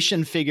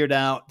monetization figured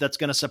out that's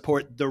going to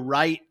support the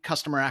right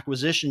customer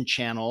acquisition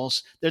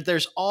channels.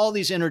 There's all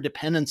these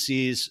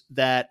interdependencies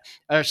that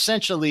are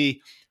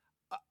essentially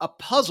a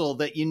puzzle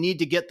that you need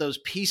to get those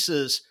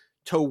pieces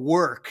to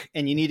work.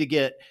 And you need to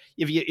get,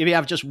 if you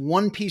have just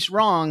one piece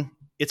wrong,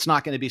 it's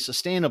not going to be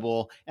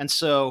sustainable. And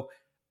so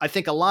I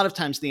think a lot of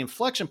times the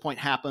inflection point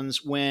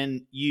happens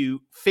when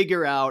you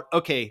figure out,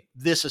 okay,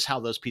 this is how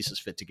those pieces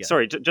fit together.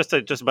 Sorry,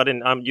 just butt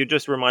in. You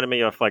just reminded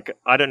me of, like,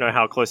 I don't know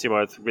how close you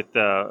are with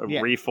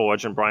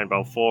Reforge and Brian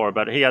Balfour,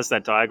 but he has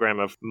that diagram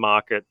of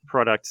market,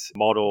 product,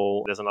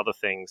 model. There's another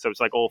thing. So it's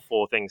like all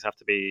 4 things have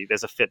to be,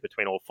 there's a fit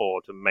between all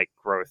 4 to make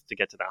growth to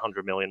get to that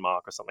 100 million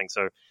mark or something.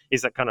 So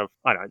is that kind of,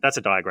 I don't know, that's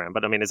a diagram,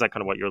 but I mean, is that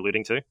kind of what you're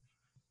alluding to?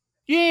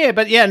 Yeah,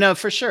 but yeah, no,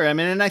 for sure. I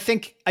mean, and I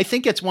think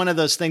it's one of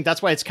those things.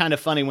 That's why it's kind of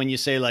funny when you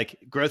say, like,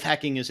 growth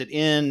hacking, is it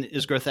in?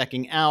 Is growth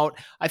hacking out?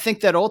 I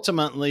think that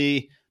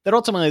ultimately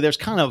there's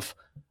kind of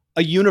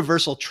a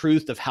universal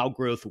truth of how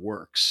growth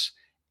works.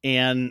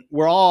 And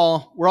we're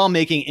all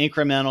making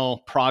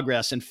incremental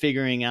progress in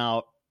figuring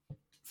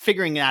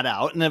that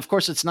out. And of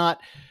course it's not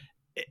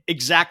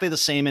exactly the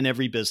same in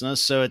every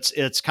business. So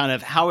it's kind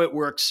of how it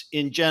works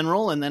in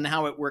general, and then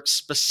how it works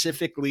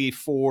specifically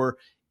for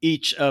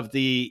each of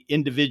the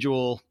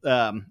individual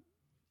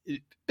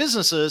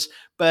businesses.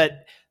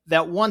 But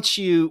that once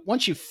you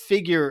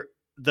figure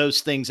those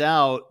things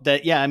out,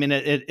 that, yeah, I mean,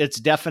 it's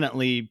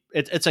definitely,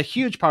 it's a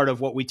huge part of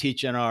what we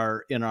teach in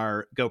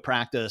our Go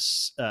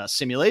Practice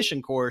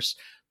simulation course.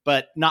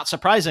 But not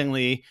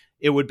surprisingly,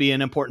 it would be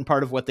an important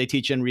part of what they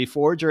teach in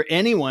Reforge, or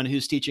anyone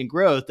who's teaching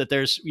growth, that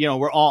there's,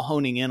 we're all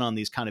honing in on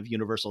these kind of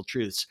universal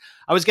truths.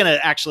 I was going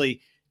to actually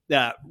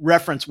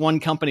reference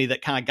one company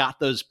that kind of got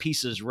those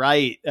pieces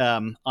right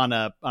on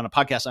a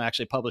podcast I'm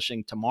actually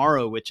publishing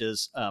tomorrow, which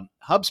is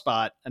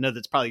HubSpot. I know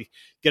that's probably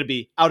going to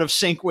be out of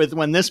sync with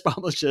when this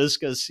publishes,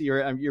 because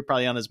you're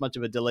probably on as much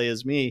of a delay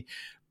as me.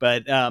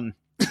 But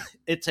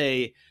it's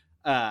a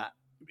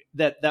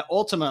that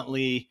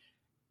ultimately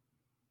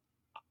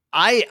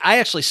I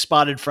actually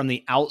spotted from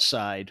the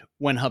outside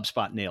when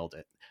HubSpot nailed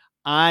it.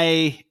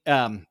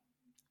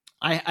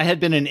 I had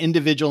been an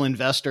individual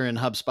investor in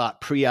HubSpot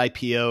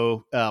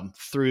pre-IPO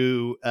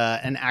through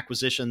an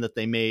acquisition that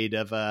they made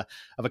of a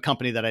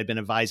company that I'd been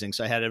advising.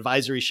 So I had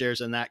advisory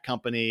shares in that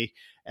company,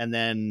 and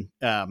then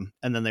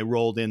they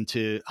rolled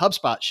into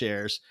HubSpot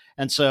shares.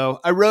 And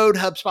so I rode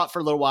HubSpot for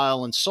a little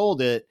while and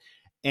sold it,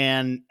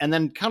 and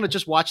then kind of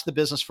just watched the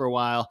business for a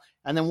while.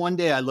 And then one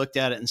day I looked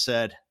at it and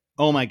said,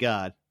 "Oh my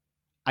God,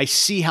 I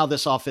see how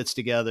this all fits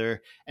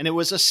together." And it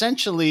was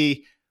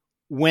essentially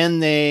when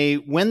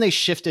they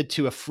shifted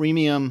to a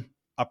freemium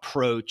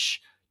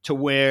approach, to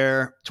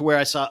where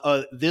I saw,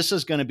 oh, this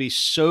is going to be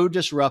so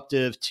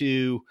disruptive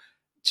to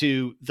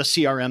the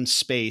CRM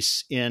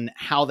space, in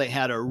how they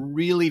had a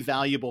really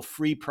valuable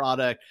free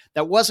product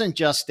that wasn't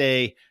just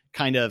a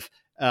kind of,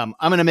 I'm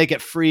going to make it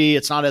free,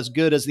 it's not as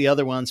good as the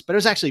other ones, but it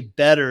was actually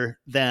better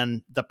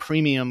than the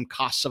premium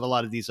costs of a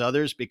lot of these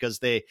others, because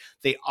they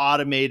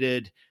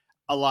automated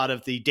a lot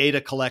of the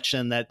data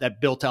collection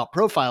that built out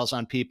profiles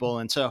on people.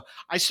 And so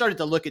I started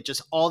to look at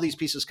just all these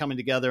pieces coming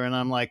together, and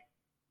I'm like,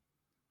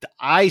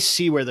 I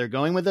see where they're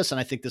going with this, and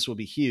I think this will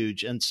be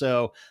huge. And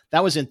so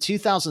that was in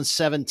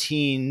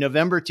 2017,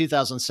 November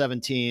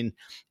 2017,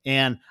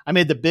 and I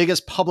made the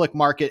biggest public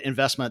market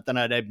investment that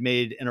I'd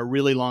made in a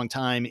really long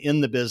time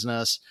in the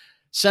business.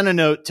 Sent a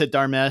note to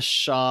Dharmesh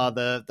Shah,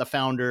 the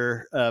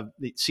founder,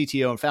 the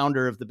CTO and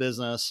founder of the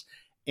business,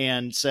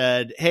 and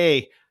said,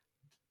 "Hey,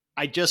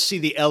 I just see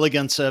the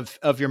elegance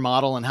of your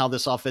model and how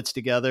this all fits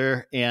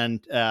together,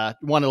 and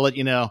want to let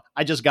you know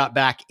I just got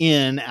back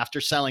in after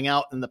selling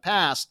out in the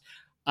past.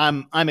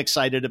 I'm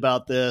excited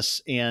about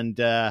this, and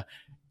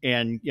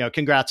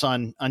congrats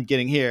on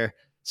getting here."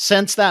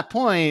 Since that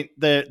point,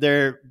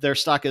 their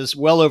stock is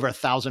well over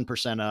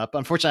 1,000% up.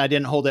 Unfortunately, I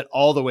didn't hold it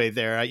all the way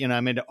there.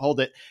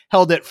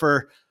 Held it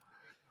for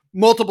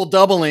multiple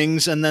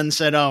doublings, and then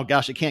said, "Oh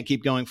gosh, it can't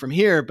keep going from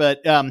here."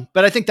 But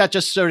I think that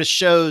just sort of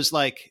shows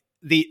like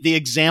the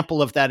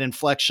example of that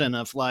inflection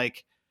of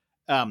like,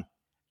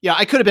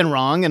 I could have been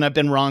wrong, and I've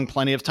been wrong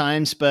plenty of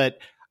times, but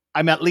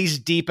I'm at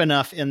least deep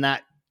enough in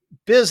that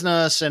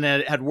business, and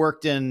it had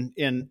worked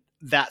in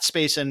that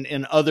space and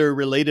in other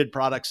related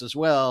products as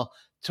well,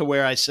 to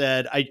where I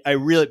said, I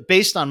really,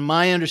 based on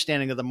my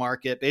understanding of the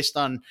market, based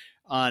on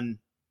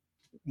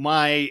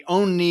my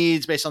own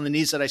needs, based on the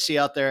needs that I see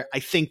out there, I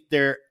think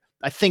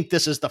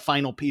this is the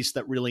final piece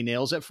that really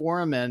nails it for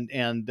them,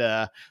 and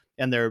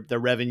their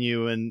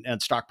revenue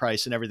and stock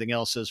price and everything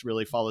else has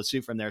really followed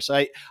suit from there.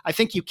 So I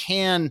think you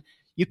can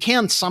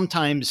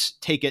sometimes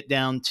take it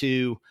down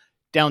to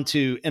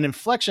an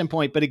inflection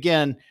point, but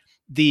again,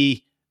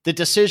 the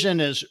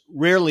decision is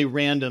rarely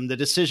random. The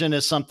decision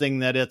is something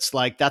that it's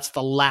like, that's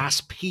the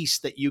last piece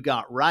that you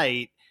got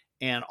right,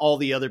 and all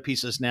the other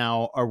pieces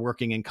now are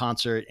working in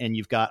concert, and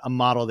you've got a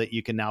model that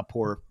you can now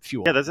pour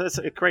fuel. Yeah, that's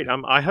great.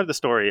 I heard the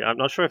story. I'm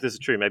not sure if this is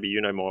true. Maybe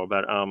you know more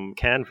about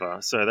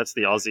Canva. So that's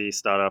the Aussie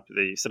startup,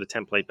 the sort of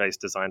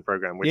template-based design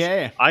program, which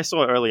I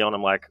saw early on.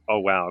 I'm like, oh,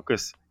 wow,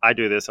 because I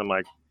do this. I'm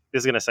like,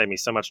 this is going to save me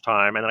so much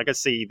time. And I could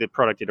see the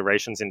product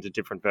iterations into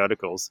different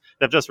verticals.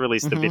 They've just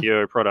released the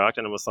video product,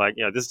 and it was like,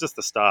 this is just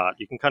the start.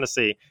 You can kind of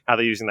see how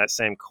they're using that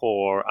same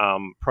core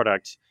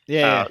product,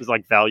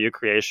 like value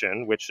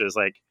creation, which is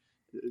like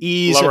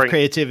ease of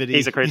creativity,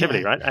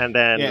 right? And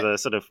then the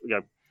sort of,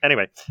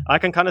 anyway, I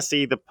can kind of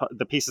see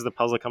the pieces of the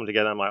puzzle come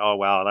together. I'm like, oh,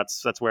 wow,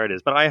 that's where it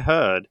is. But I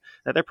heard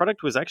that their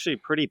product was actually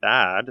pretty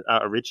bad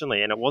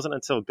originally, and it wasn't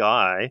until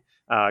Guy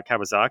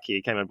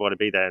Kawasaki came on board to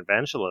be their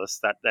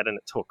evangelist that it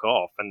took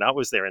off. And that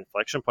was their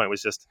inflection point,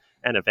 was just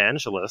an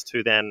evangelist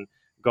who then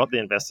got the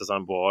investors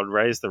on board,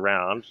 raised the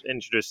round,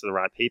 introduced to the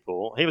right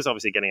people. He was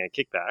obviously getting a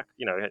kickback,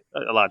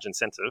 a large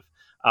incentive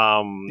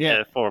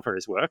for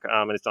his work,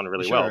 and it's done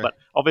really well. But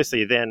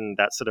obviously then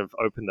that sort of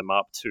opened them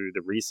up to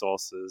the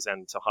resources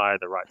and to hire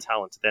the right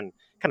talent to then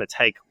kind of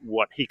take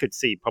what he could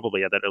see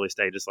probably at that early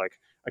stage is like,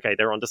 okay,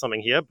 they're onto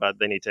something here, but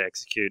they need to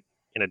execute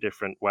in a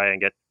different way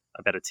and get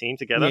a better team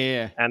together.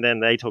 And then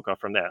they took off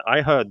from there.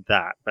 I heard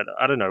that, but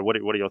I don't know. What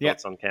are your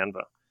thoughts on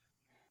Canva?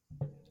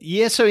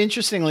 Yeah, so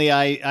interestingly,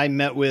 I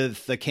met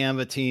with the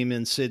Canva team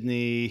in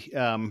Sydney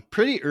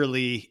pretty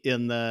early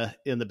in the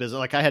business.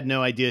 Like, I had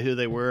no idea who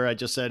they were. I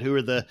just said, who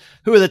are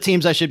the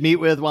teams I should meet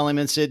with while I'm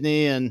in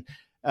Sydney, and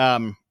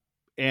I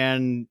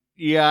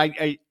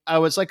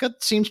was like,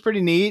 it seems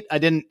pretty neat.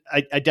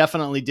 I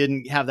definitely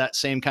didn't have that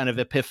same kind of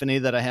epiphany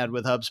that I had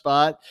with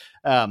HubSpot.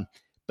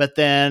 But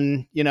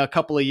then, a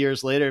couple of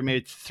years later,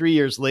 maybe 3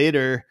 years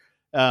later,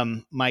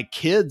 my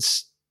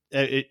kids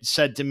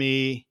said to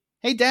me,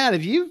 "Hey, Dad,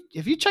 have you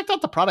checked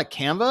out the product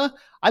Canva?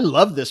 I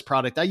love this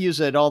product. I use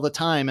it all the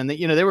time." And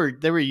they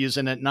were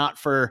using it not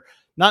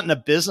in a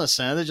business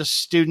sense. They're just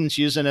students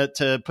using it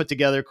to put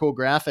together cool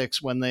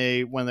graphics when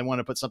they want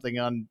to put something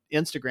on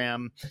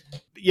Instagram.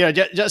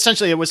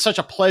 Essentially, it was such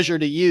a pleasure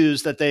to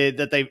use that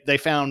they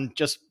found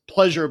just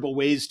pleasurable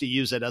ways to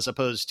use it as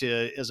opposed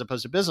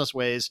to business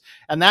ways,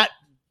 and that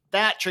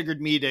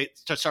triggered me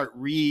to start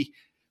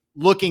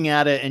looking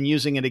at it and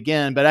using it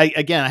again. But I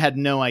had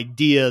no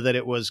idea that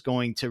it was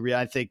going to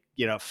I think,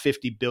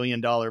 $50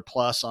 billion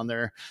plus on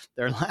their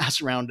last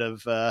round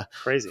of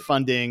crazy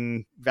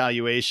funding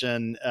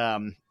valuation.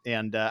 I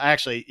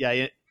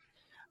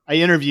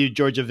interviewed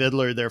Georgia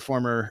Vidler, their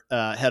former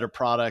head of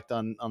product,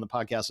 on the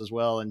podcast as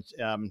well. And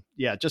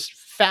just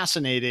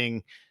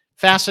fascinating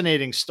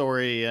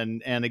story.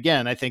 And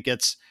again, I think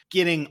it's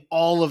getting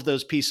all of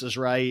those pieces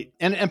right.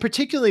 And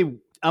particularly,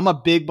 I'm a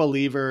big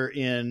believer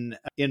in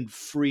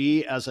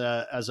free as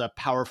a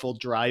powerful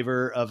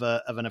driver of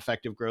an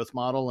effective growth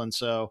model. And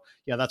so,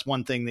 that's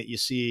one thing that you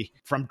see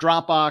from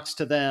Dropbox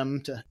to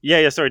them to.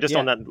 Sorry. Just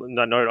on that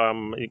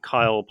note,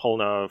 Kyle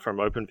Polner from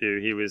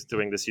OpenView, he was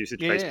doing this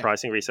usage-based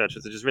pricing research,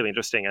 which is just really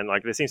interesting. And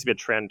like, there seems to be a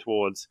trend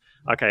towards,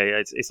 okay,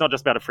 it's not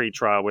just about a free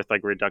trial with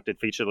like reducted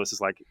feature lists.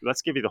 It's like,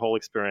 let's give you the whole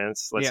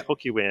experience. Let's hook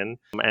you in,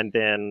 and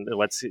then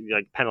let's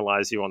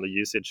penalize you on the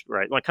usage,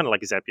 right? Like kind of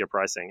like Zapier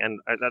pricing. And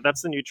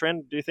that's the new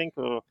trend, do you think?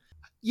 Or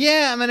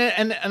Yeah, I mean,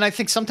 and I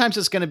think sometimes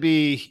it's going to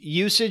be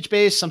usage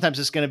based. Sometimes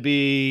it's going to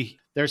be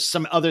there's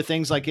some other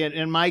things like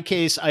in my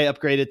case, I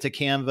upgraded to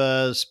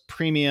Canva's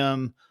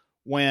premium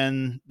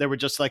when there were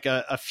just like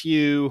a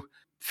few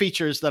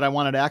features that I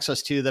wanted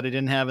access to that I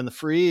didn't have in the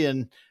free.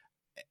 And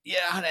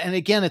yeah, and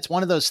again, it's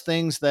one of those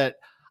things that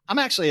I'm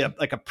actually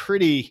like a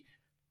pretty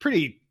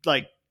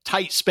like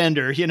tight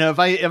spender. You know, if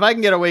I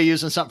can get away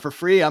using something for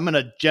free, I'm going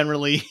to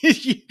generally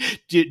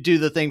do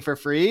the thing for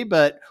free.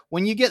 But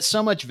when you get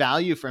so much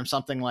value from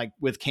something like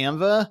with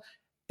Canva,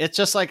 it's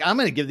just like I'm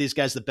going to give these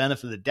guys the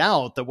benefit of the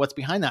doubt that what's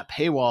behind that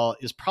paywall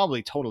is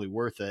probably totally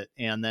worth it.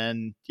 And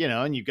then, you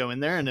know, and you go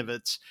in there, and if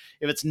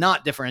it's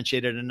not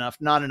differentiated enough,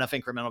 not enough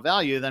incremental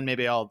value, then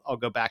maybe I'll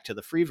go back to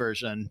the free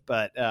version.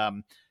 But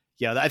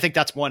yeah, I think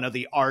that's one of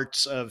the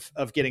arts of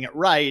getting it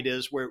right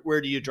is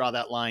where do you draw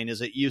that line?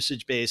 Is it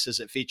usage based? Is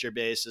it feature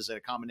based? Is it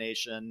a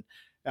combination?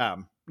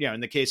 You know,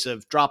 in the case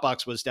of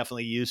Dropbox was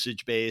definitely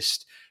usage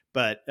based,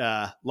 but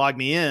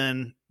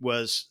LogMeIn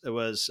was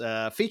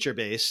feature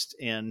based,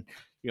 and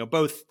you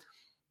know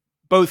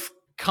both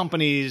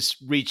companies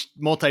reached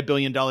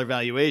multi-billion-dollar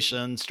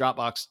valuations.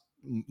 Dropbox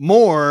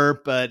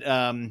more, but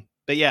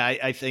yeah,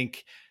 I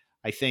think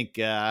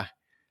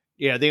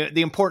yeah,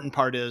 the important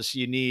part is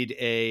you need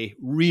a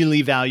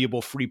really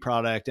valuable free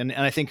product, and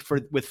I think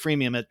with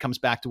freemium, it comes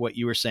back to what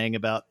you were saying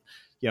about,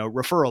 you know,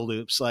 referral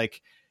loops.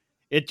 Like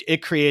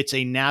it creates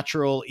a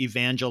natural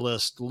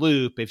evangelist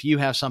loop. If you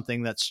have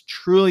something that's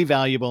truly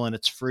valuable and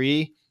it's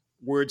free,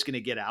 word's going to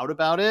get out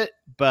about it.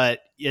 But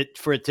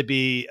for it to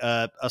be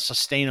a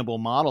sustainable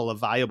model, a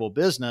viable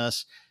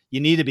business, you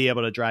need to be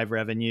able to drive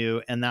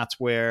revenue, and that's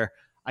where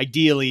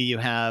ideally you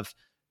have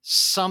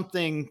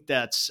something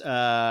that's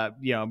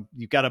you know,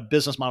 you've got a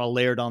business model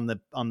layered on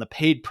the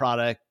paid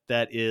product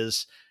that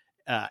is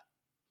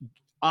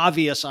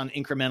obvious on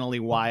incrementally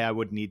why I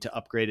would need to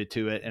upgrade it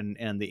to it,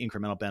 and the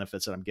incremental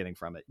benefits that I'm getting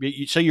from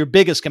it. So your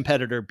biggest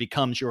competitor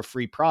becomes your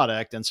free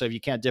product, and so if you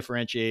can't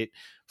differentiate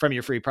from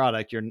your free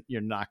product,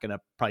 you're not going to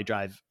probably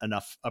drive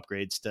enough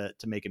upgrades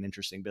to make an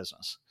interesting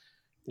business.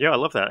 Yeah, I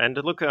love that. And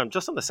look,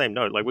 just on the same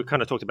note, like we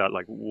kind of talked about,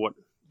 like what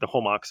the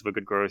hallmarks of a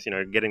good growth, you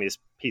know, getting these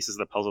pieces of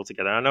the puzzle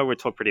together. I know we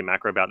talk pretty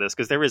macro about this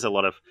because there is a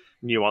lot of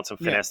nuance and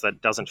finesse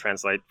that doesn't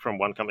translate from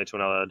one company to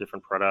another,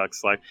 different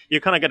products. Like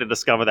you kind of get to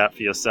discover that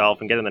for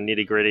yourself and get in the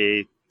nitty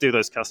gritty, do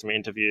those customer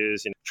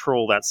interviews, you know,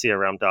 trawl that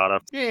CRM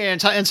data. Yeah,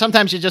 and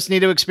sometimes you just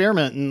need to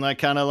experiment and like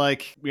kind of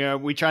like, you know,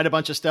 we tried a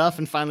bunch of stuff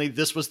and finally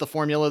this was the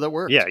formula that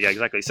worked. Yeah,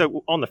 exactly.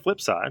 So on the flip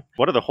side,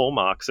 what are the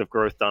hallmarks of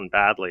growth done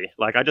badly?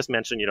 Like I just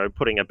mentioned, you know,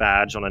 putting a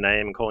badge on a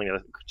name and calling it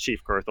a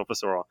chief growth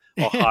officer, or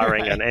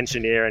hiring right. an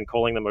engineer and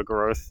calling them a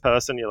growth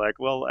person. You're like,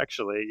 well,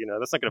 actually, you know,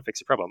 that's not going to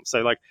fix your problem.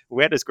 So like,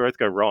 where does growth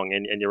go wrong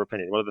in your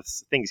opinion? What are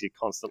the things you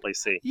constantly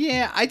see?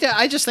 Yeah,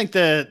 I just think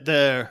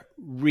the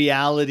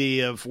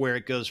reality of where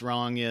it goes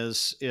wrong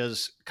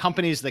is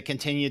companies that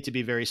continue to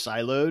be very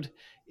siloed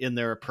in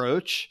their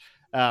approach.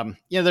 You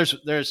know,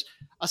 there's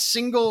a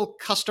single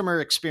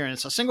customer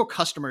experience. A single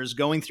customer is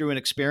going through an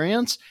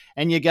experience,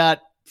 and you got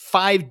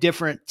 5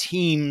 different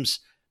teams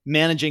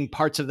managing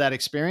parts of that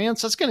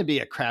experience. That's going to be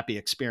a crappy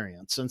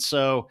experience. And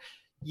so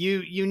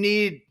you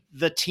need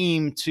the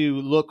team to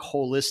look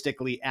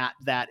holistically at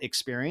that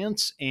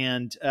experience.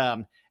 And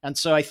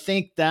so I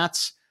think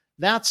that's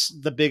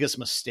the biggest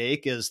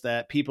mistake, is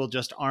that people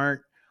just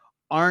aren't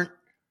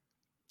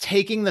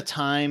taking the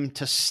time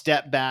to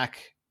step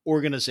back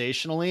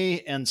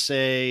organizationally and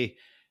say,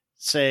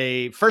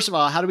 first of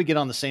all, how do we get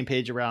on the same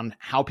page around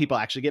how people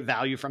actually get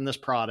value from this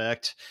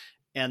product?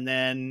 And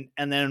then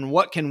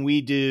what can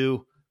we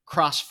do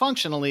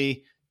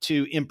cross-functionally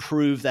to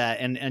improve that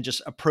and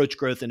just approach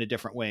growth in a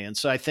different way? And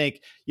so I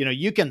think, you know,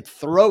 you can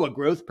throw a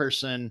growth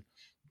person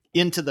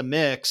into the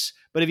mix,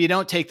 but if you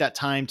don't take that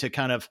time to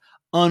kind of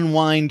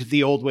unwind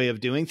the old way of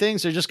doing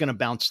things, they're just going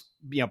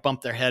to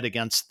bump their head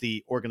against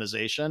the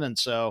organization. And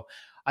so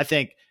I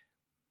think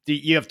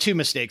you have 2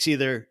 mistakes.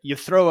 Either you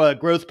throw a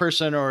growth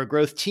person or a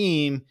growth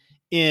team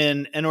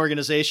in an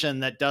organization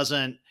that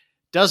doesn't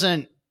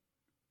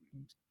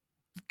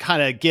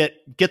kind of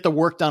get the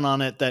work done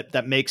on it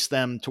that makes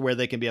them to where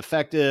they can be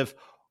effective,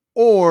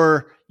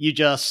 or you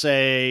just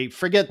say,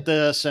 forget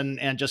this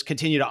and just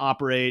continue to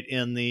operate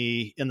in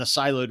the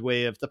siloed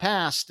way of the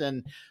past.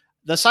 And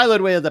the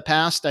siloed way of the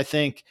past, I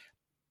think,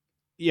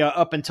 you know,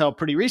 up until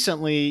pretty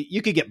recently,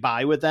 you could get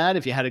by with that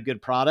if you had a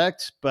good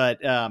product. But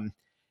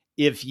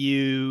if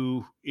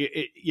you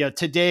know,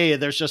 today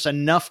there's just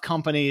enough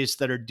companies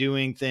that are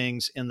doing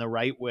things in the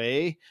right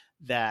way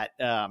that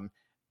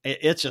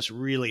it's just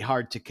really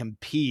hard to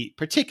compete,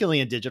 particularly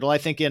in digital. I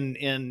think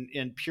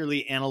in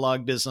purely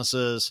analog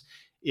businesses,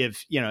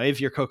 if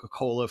you're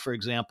Coca-Cola, for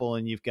example,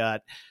 and you've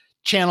got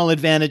channel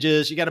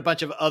advantages, you got a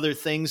bunch of other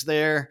things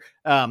there,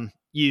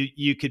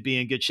 you could be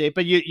in good shape.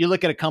 But you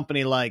look at a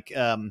company like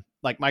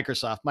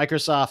Microsoft.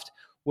 Microsoft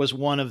was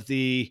one of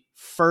the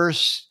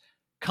first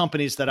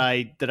companies that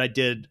I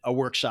did a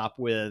workshop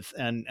with,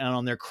 and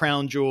on their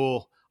crown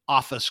jewel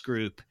Office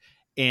group.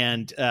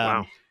 And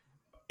wow.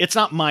 It's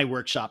not my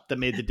workshop that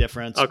made the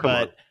difference,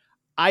 but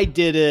I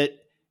did it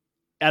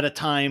at a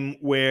time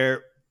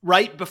where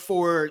right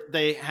before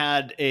they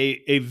had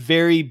a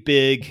very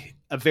big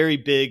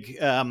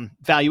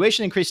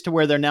valuation increase to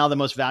where they're now the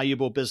most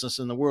valuable business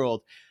in the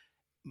world.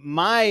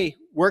 My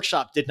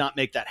workshop did not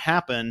make that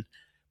happen,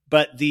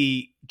 but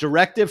the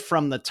directive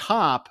from the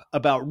top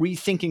about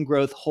rethinking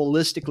growth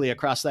holistically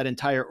across that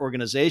entire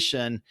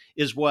organization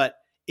is what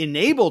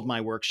enabled my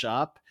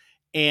workshop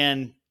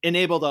and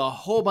enabled a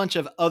whole bunch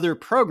of other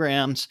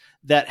programs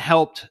that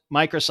helped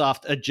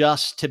Microsoft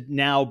adjust to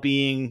now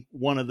being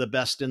one of the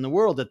best in the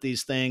world at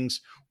these things,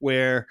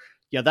 where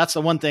that's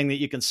the one thing that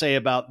you can say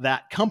about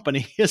that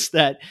company is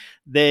that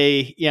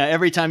they,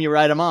 every time you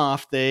write them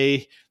off,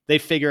 they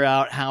figure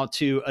out how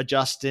to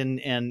adjust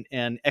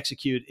and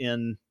execute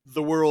in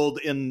the world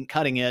in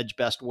cutting edge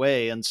best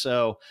way. And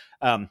so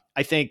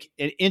I think,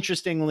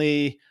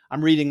 interestingly,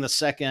 I'm reading the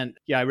second.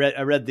 I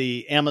read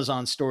the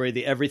Amazon story,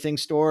 The Everything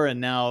Store,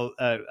 and now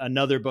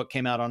another book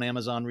came out on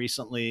Amazon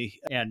recently,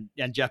 and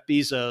Jeff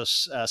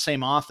Bezos,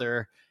 same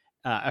author.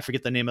 I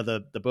forget the name of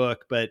the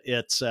book, but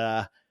it's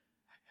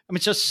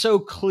just so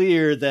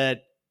clear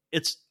that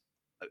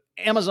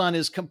Amazon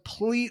is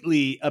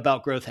completely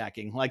about growth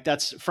hacking. Like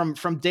that's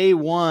from day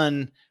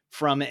one,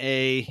 from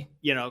a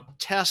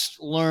test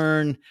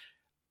learn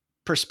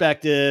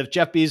perspective.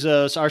 Jeff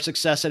Bezos, our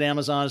success at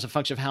Amazon is a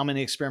function of how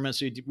many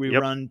experiments we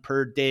run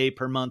per day,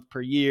 per month,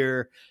 per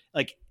year.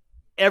 Like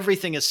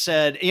everything is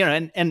said,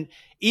 and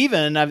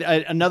even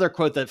another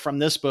quote that from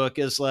this book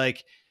is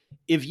like,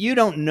 if you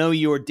don't know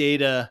your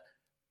data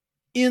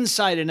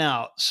inside and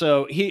out.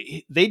 So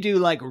they do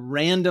like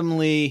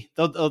randomly,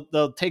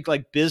 they'll take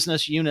like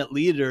business unit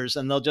leaders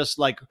and they'll just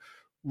like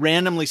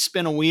randomly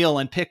spin a wheel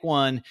and pick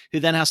one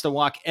who then has to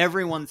walk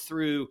everyone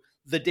through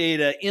the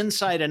data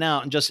inside and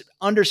out and just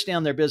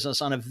understand their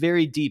business on a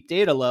very deep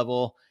data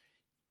level.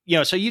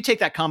 So you take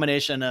that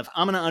combination of,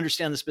 I'm going to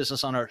understand this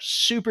business on a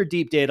super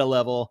deep data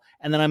level,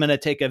 and then I'm going to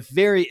take a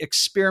very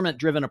experiment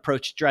driven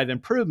approach to drive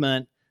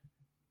improvement.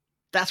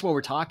 That's what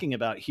we're talking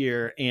about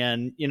here.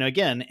 And,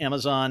 again,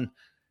 Amazon,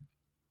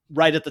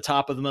 right at the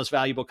top of the most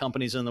valuable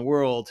companies in the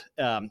world.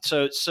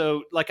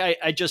 So like,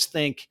 I just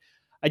think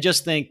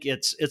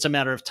it's a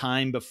matter of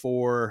time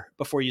before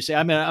you say,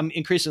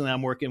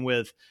 I'm working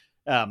with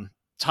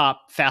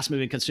top fast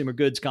moving consumer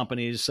goods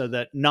companies, so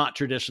that not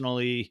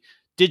traditionally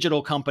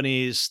digital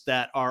companies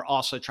that are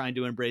also trying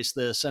to embrace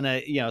this. And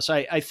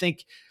I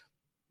think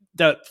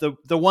the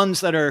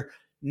ones that are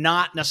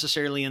not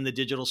necessarily in the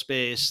digital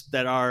space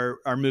that are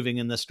moving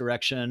in this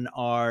direction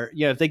are,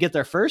 if they get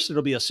there first,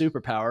 it'll be a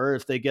superpower.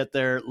 If they get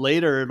there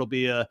later, it'll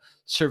be a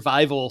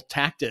survival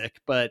tactic.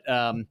 But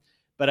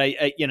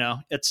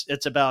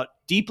it's about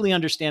deeply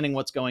understanding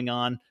what's going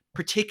on,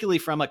 particularly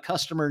from a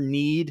customer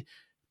need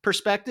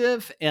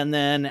perspective. And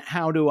then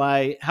how do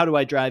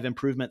I drive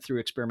improvement through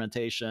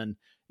experimentation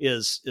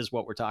is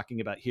what we're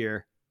talking about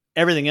here.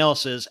 Everything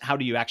else is, how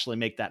do you actually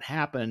make that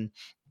happen,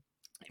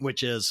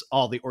 which is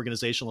all the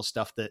organizational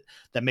stuff that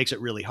makes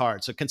it really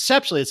hard. So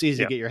conceptually, it's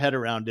easy to get your head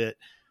around it.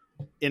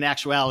 In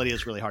actuality,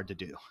 it's really hard to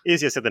do.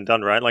 Easier said than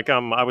done, right? Like,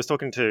 I was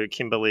talking to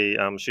Kimberly.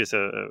 She's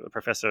a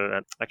professor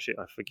at, actually,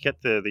 I forget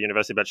the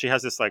university, but she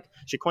has this, like,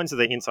 she coins it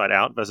the inside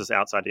out versus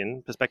outside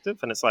in perspective.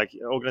 And it's like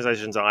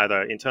organizations are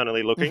either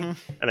internally looking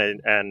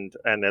and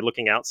they're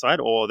looking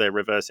outside, or they're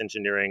reverse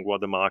engineering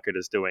what the market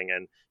is doing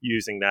and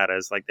using that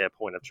as like their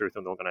point of truth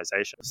in the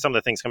organization. Some of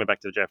the things, coming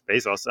back to Jeff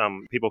Bezos,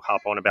 people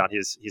harp on about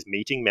his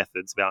meeting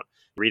methods, about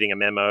reading a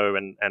memo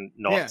and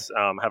not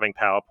having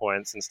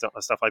PowerPoints and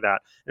stuff like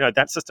that.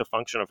 That's just a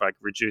function of like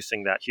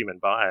reducing that human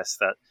bias,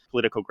 that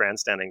political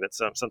grandstanding that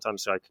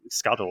sometimes like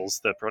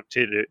scuttles the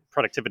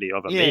productivity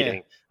of a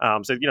meeting.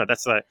 So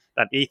that's that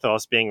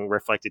ethos being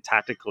reflected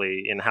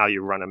tactically in how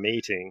you run a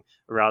meeting,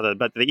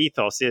 but the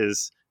ethos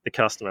is the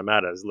customer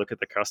matters. Look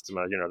at the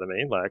customer. You know what I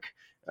mean? Like,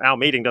 our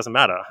meeting doesn't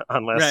matter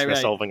unless we're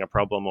solving a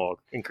problem or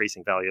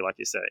increasing value, like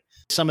you say.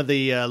 Some of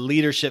the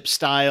leadership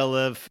style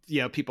of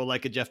people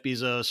like a Jeff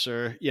Bezos,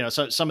 or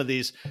some of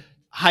these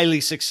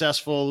highly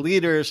successful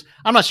leaders,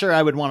 I'm not sure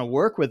I would want to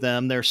work with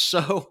them. They're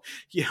so,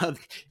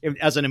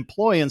 as an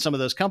employee in some of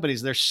those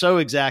companies, they're so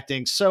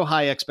exacting, so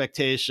high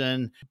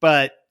expectation.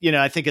 But,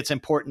 I think it's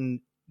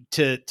important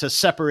to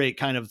separate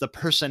kind of the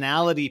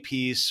personality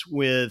piece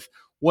with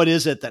what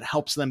is it that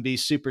helps them be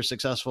super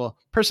successful.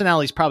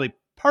 Personality is probably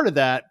part of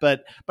that,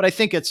 but I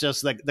think it's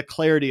just like the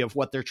clarity of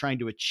what they're trying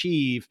to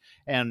achieve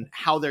and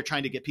how they're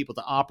trying to get people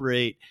to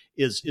operate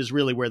is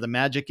really where the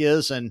magic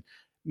is. And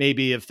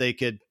maybe if they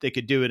could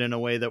do it in a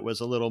way that was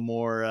a little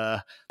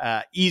more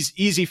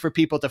easy for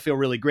people to feel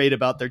really great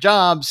about their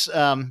jobs,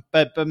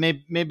 but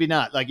maybe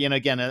not. Like,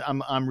 again,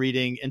 I'm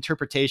reading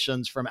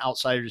interpretations from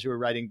outsiders who are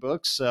writing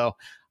books, so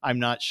I'm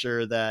not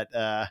sure that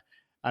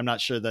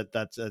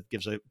that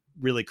gives a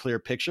really clear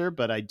picture.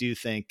 But I do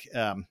think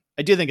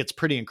it's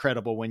pretty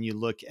incredible when you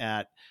look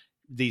at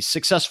these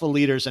successful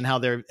leaders and how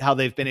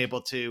they've been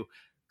able to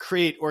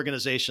create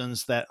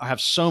organizations that have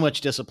so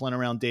much discipline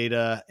around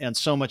data and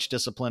so much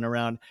discipline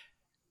around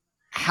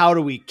how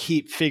do we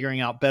keep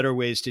figuring out better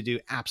ways to do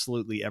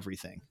absolutely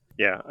everything.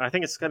 Yeah, I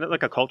think it's kind of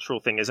like a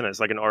cultural thing, isn't it? It's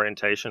like an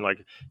orientation.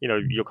 Like,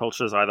 your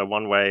culture is either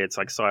one way, it's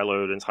like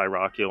siloed and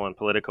hierarchical and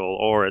political,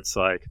 or it's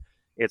like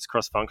it's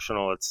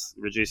cross-functional. It's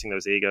reducing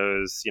those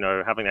egos,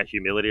 having that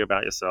humility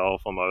about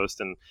yourself almost,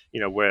 and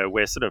where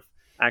we're sort of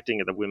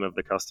acting at the whim of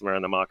the customer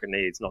and the market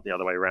needs, not the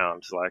other way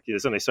around. Like,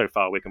 there's only so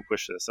far we can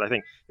push this. So I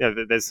think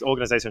there's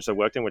organizations I've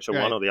worked in which are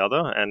one Right. or the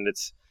other, and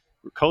it's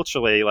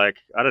culturally, like,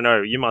 I don't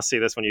know, you must see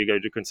this when you go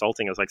to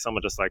consulting. It's like some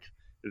are just like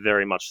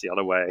very much the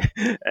other way,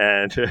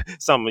 and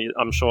some,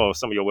 I'm sure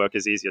some of your work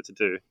is easier to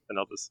do than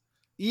others.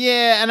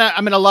 Yeah, and I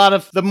mean, a lot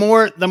of the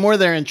more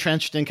they're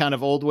entrenched in kind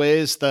of old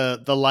ways,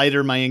 the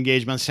lighter my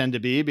engagements tend to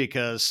be,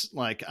 because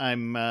like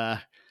I'm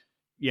not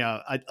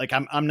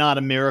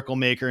a miracle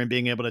maker in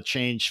being able to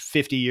change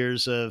 50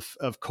 years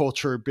of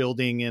culture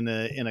building in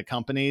a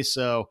company.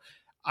 So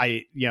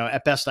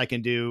at best I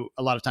can do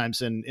a lot of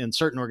times in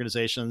certain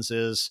organizations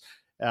is,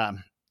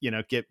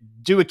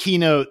 do a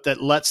keynote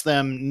that lets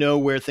them know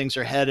where things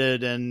are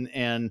headed,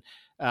 and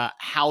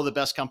how the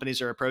best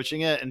companies are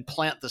approaching it, and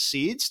plant the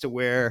seeds to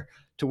where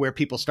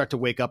people start to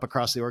wake up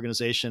across the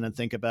organization and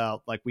think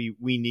about, like, we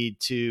need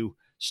to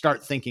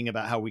start thinking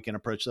about how we can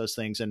approach those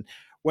things. And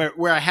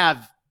where I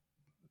have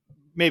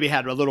maybe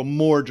had a little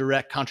more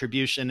direct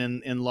contribution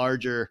in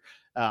larger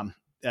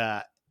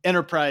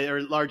enterprise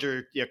or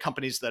larger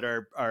companies that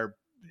are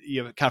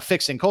kind of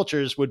fixing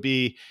cultures would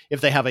be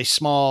if they have a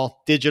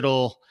small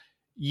digital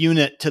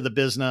unit to the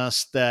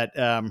business that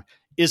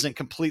isn't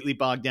completely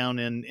bogged down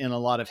in a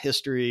lot of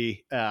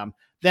history.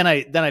 Then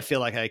I feel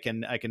like I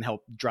can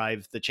help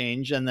drive the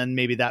change, and then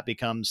maybe that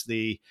becomes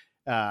the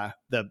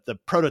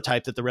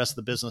prototype that the rest of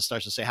the business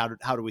starts to say,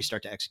 how do we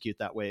start to execute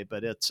that way?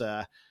 But it's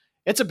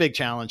a big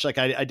challenge. Like,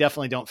 I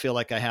definitely don't feel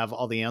like I have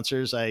all the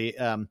answers.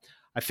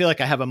 I feel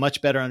like I have a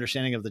much better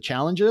understanding of the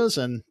challenges,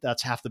 and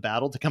that's half the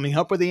battle to coming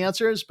up with the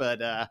answers,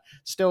 but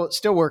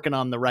still working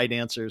on the right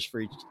answers for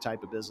each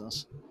type of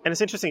business. And it's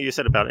interesting you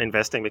said about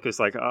investing, because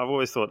like I've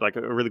always thought like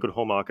a really good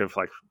hallmark of,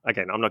 like,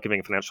 again, I'm not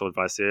giving financial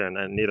advice here,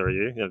 and neither are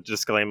you,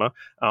 disclaimer.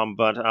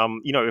 But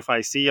if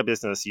I see a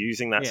business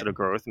using that Yeah. sort of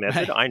growth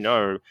method, I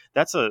know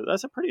that's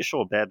a pretty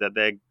sure bet that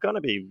they're going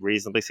to be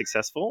reasonably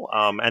successful.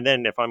 And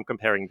then if I'm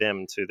comparing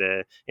them to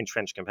their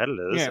entrenched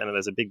competitors, Yeah. and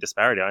there's a big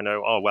disparity, I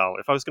know, oh well,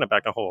 if I was going to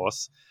back a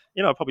horse,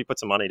 I'll probably put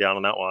some money down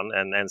on that one,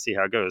 and see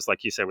how it goes.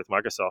 Like you said with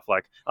Microsoft,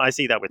 like I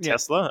see that with Yeah.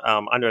 Tesla.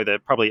 I know they're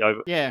probably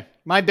over. Yeah.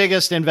 My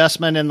biggest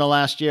investment in the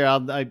last year,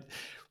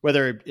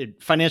 whether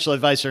financial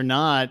advice or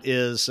not,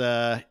 is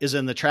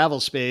in the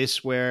travel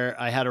space, where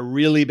I had a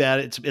really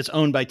bad. It's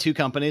owned by two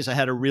companies. I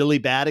had a really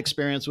bad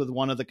experience with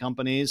one of the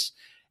companies,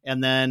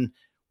 and then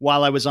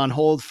while I was on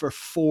hold for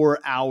 4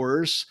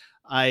 hours,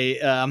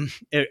 I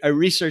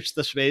researched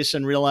the space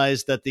and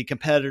realized that the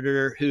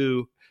competitor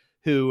who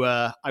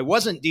I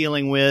wasn't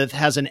dealing with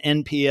has an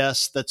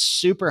NPS that's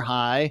super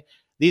high.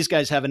 These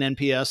guys have an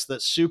NPS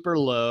that's super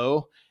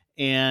low,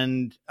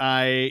 and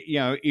I,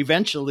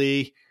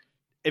 eventually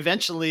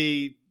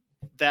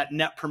that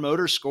net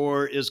promoter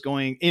score is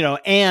going,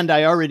 and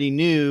I already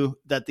knew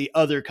that the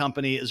other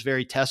company is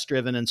very test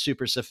driven and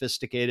super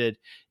sophisticated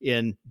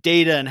in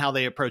data and how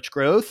they approach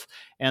growth.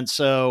 And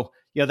so,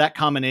 that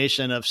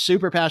combination of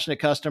super passionate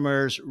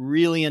customers,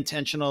 really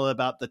intentional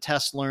about the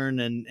test, learn,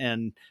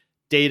 and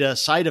data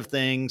side of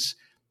things,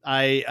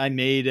 I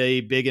made a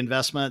big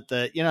investment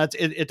that,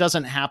 it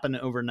doesn't happen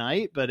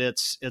overnight, but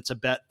it's a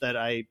bet that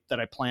I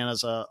plan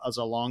as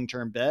a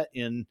long-term bet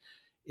in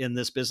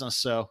this business.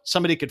 So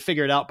somebody could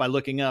figure it out by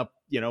looking up,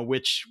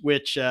 which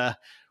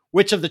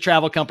of the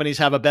travel companies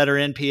have a better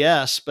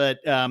NPS, but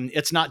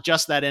it's not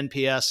just that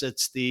NPS.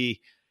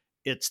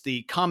 It's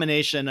the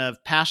combination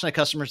of passionate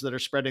customers that are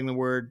spreading the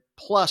word,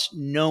 plus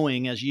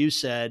knowing, as you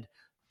said,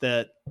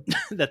 that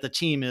that the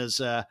team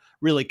is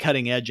really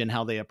cutting edge in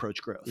how they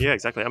approach growth. Yeah,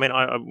 exactly. I mean,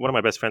 one of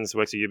my best friends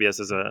works at UBS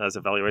as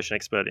a valuation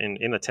expert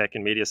in the tech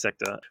and media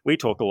sector. We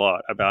talk a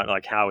lot about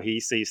like how he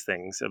sees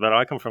things, but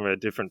I come from a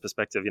different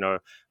perspective.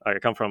 I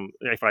come from,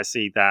 if I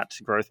see that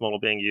growth model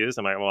being used,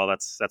 I'm like, well,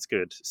 that's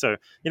good. So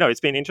it's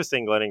been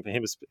interesting learning from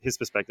his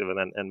perspective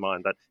and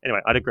mine. But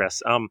anyway, I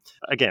digress.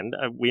 Again,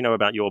 we know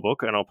about your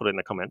book, and I'll put it in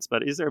the comments.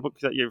 But is there a book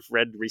that you've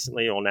read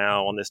recently or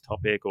now on this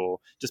topic, or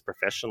just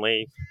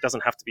professionally?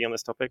 Doesn't have to be on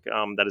this topic.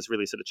 That has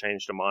really sort of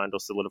changed your mind or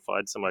solidified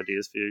some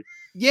ideas for you?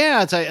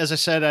 Yeah, as I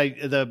said,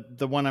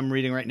 the one I'm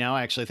reading right now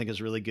I actually think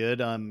is really good.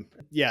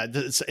 Yeah,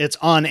 it's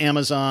on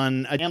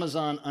Amazon.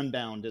 Amazon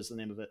Unbound is the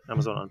name of it.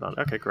 Amazon Unbound.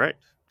 Okay, great.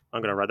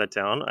 I'm going to write that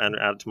down and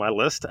add it to my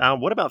list.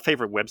 What about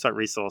favorite website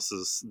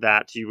resources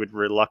that you would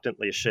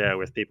reluctantly share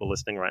with people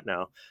listening right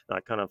now?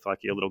 Kind of like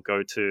your little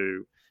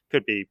go-to.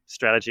 Could be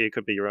strategy, it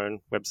could be your own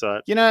website.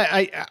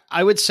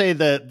 I would say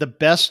the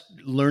best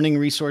learning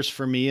resource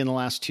for me in the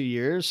last 2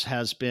 years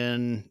has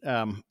been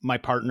my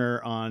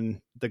partner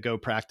on the Go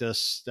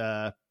Practice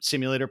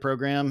simulator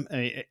program.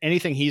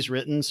 Anything he's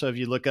written. So if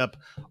you look up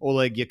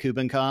Oleg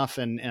Yakubenkov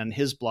and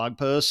his blog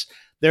posts,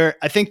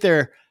 I think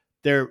they're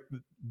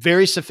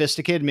very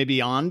sophisticated, maybe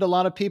beyond a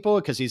lot of people,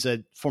 because he's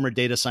a former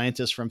data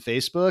scientist from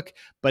Facebook,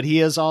 but he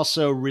is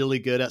also really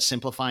good at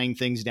simplifying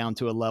things down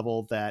to a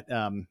level that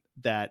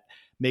that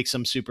makes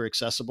them super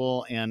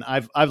accessible. And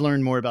I've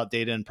learned more about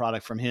data and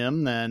product from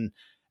him than.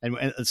 And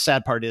the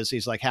sad part is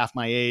he's like half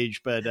my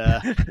age, but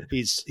I've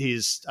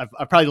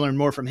probably learned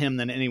more from him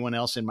than anyone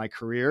else in my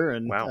career.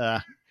 And wow.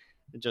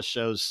 It just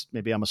shows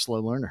maybe I'm a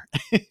slow learner.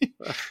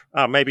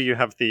 Maybe you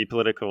have the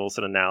political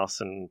sort of nous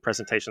and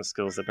presentation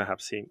skills that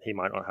perhaps he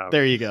might not have.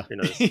 There you go. Who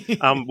knows?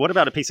 What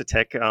about a piece of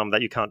tech that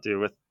you can't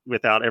do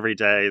without every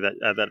day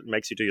that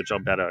makes you do your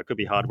job better? It could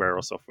be hardware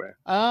or software.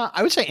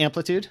 I would say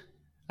Amplitude.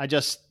 I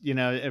just,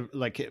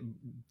 like,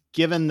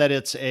 given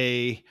that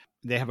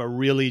they have a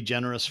really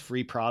generous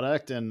free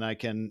product, and I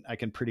can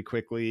pretty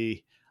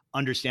quickly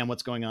understand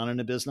what's going on in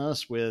a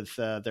business with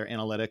their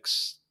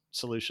analytics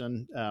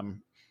solution.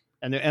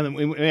 And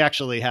we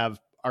actually have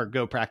our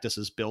Go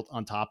practices built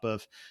on top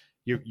of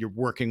you're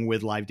working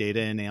with live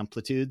data in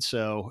Amplitude.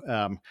 So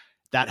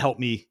that helped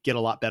me get a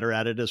lot better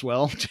at it as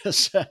well,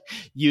 just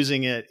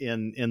using it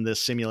in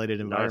this simulated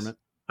environment.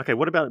 Nice. Okay,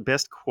 what about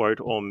best quote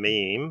or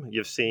meme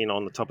you've seen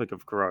on the topic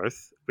of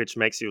growth, which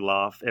makes you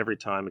laugh every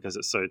time because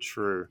it's so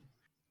true?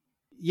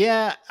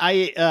 Yeah,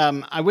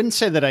 I wouldn't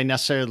say that I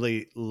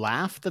necessarily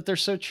laugh that they're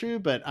so true,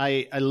 but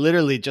I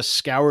literally just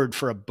scoured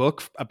for a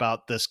book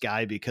about this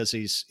guy because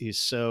he's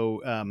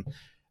so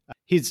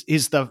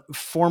he's the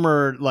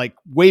former, like,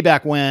 way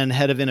back when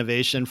head of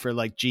innovation for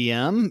like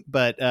GM,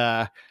 but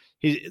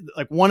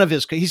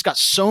he's got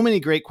so many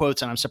great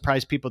quotes, and I'm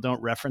surprised people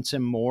don't reference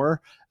him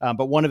more.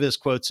 But one of his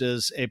quotes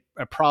is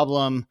a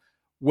problem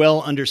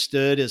well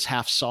understood is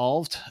half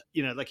solved.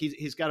 Like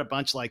he's got a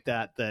bunch like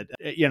that,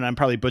 I'm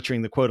probably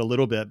butchering the quote a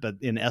little bit, but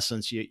in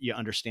essence, you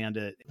understand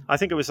it. I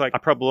think it was like a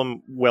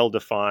problem well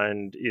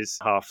defined is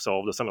half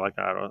solved or something like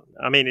that.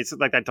 It's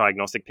like that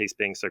diagnostic piece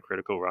being so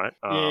critical, right?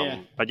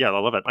 But yeah, I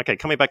love it. Okay,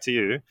 coming back to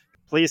you.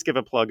 Please give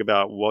a plug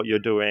about what you're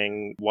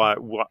doing, what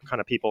kind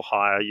of people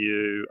hire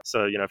you.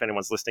 So, if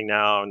anyone's listening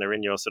now and they're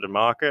in your sort of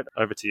market,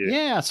 over to you.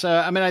 Yeah. So,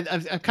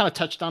 I've kind of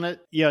touched on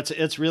it. Yeah,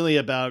 it's really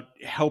about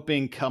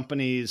helping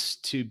companies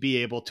to be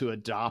able to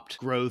adopt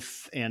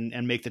growth and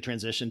make the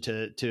transition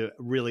to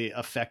really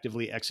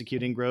effectively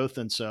executing growth.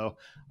 And so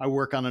I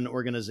work on an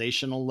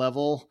organizational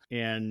level,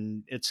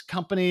 and it's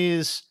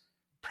companies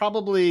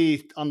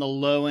probably on the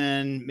low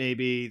end,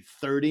 maybe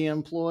 30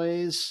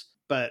 employees,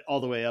 but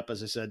all the way up,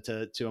 as I said,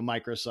 to a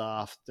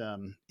Microsoft,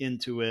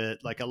 Intuit,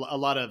 like a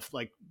lot of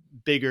like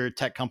bigger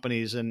tech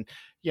companies. And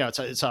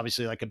it's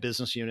obviously like a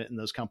business unit in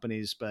those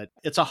companies, but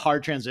it's a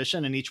hard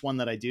transition. And each one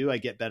that I do, I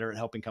get better at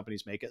helping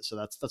companies make it. So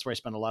that's where I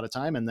spend a lot of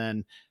time. And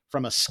then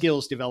from a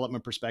skills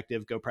development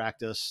perspective,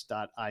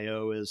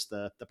 GoPractice.io is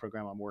the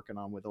program I'm working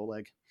on with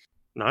Oleg.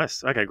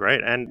 Nice. Okay, great.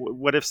 And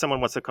what if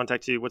someone wants to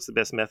contact you? What's the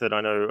best method?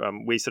 I know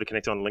we sort of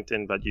connect on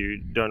LinkedIn, but you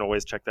don't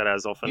always check that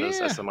as often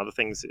as some other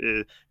things.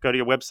 Go to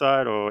your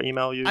website or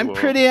email you? I'm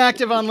pretty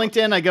active on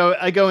LinkedIn.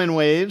 I go in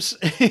waves.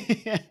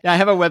 I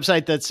have a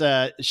website that's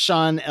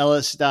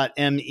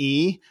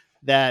SeanEllis.me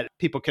that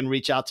people can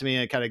reach out to me,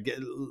 and kind of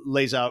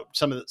lays out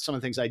some of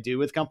the things I do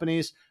with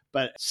companies.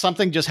 But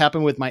something just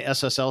happened with my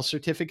SSL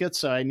certificate,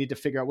 so I need to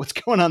figure out what's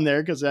going on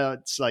there, because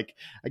it's like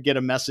I get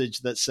a message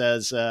that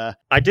says... I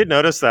did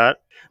notice that.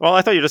 Well,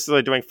 I thought you were just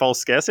doing false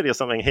scarcity or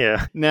something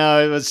here.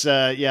 No, it was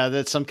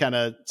that's some kind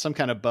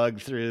of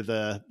bug through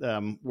the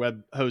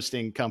web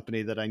hosting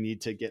company that I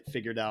need to get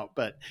figured out.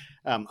 But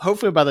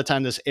hopefully by the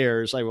time this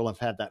airs, I will have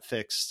had that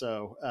fixed.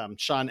 So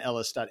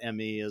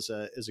SeanEllis.me is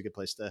a good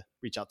place to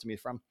reach out to me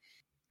from.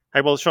 Hey,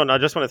 well, Sean, I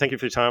just want to thank you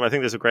for your time. I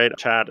think there's a great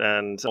chat,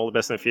 and all the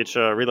best in the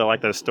future. I really like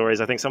those stories.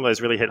 I think some of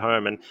those really hit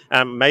home.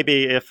 And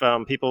maybe if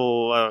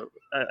people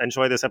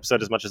enjoy this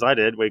episode as much as I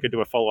did, we could do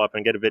a follow-up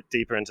and get a bit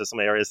deeper into some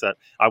areas that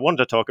I wanted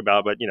to talk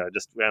about, but,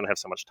 just we don't have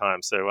so much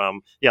time. So,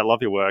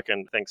 love your work,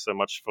 and thanks so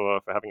much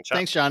for having a chat.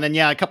 Thanks, John. And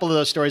a couple of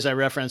those stories I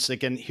referenced, they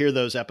can hear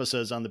those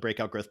episodes on the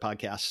Breakout Growth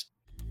podcast.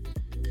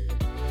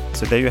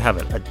 So there you have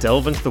it, a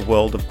delve into the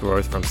world of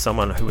growth from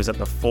someone who is at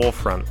the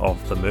forefront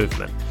of the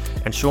movement.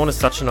 And Sean is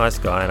such a nice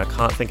guy, and I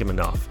can't thank him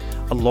enough.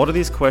 A lot of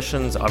these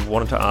questions I've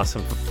wanted to ask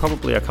him for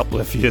probably a couple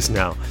of years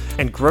now.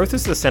 And growth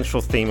is the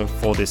central theme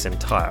for this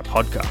entire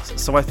podcast.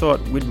 So I thought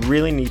we'd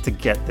really need to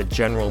get the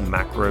general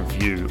macro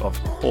view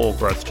of core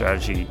growth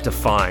strategy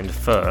defined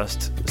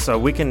first, so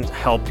we can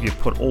help you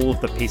put all of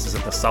the pieces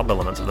of the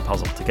sub-elements of the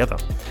puzzle together.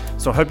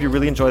 So I hope you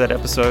really enjoy that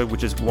episode,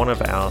 which is one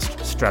of our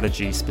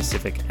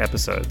strategy-specific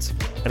episodes.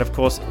 And of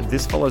course,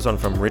 this follows on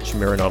from Rich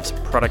Miranov's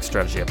product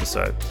strategy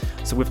episode.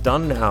 So we've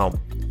done now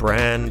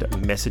brand,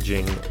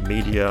 messaging,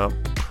 media,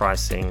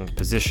 pricing,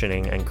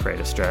 positioning, and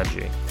creative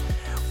strategy.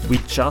 We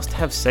just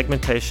have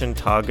segmentation,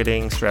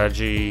 targeting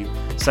strategy,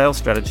 sales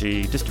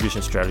strategy,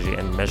 distribution strategy,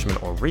 and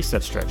measurement or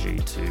research strategy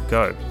to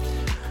go.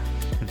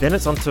 Then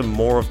it's on to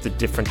more of the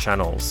different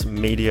channels,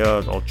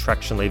 media or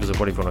traction levers or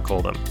whatever you want to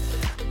call them.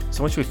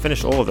 So once we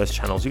finish all of those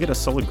channels, you get a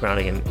solid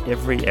grounding in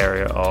every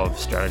area of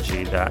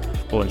strategy that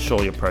will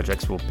ensure your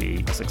projects will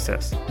be a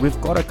success. We've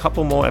got a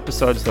couple more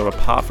episodes though,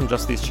 apart from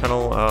just these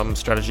channel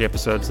strategy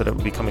episodes that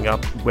will be coming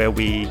up, where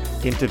we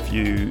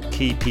interview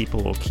key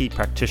people or key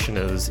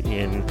practitioners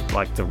in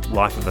like the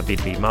life of a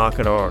B2B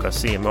marketer or a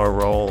CMO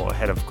role or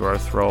head of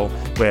growth role,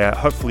 where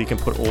hopefully you can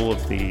put all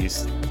of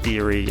these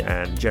theory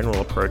and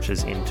general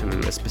approaches into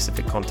a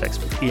specific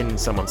context in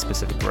someone's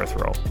specific growth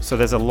role. So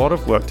there's a lot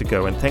of work to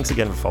go, and thanks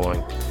again for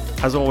following.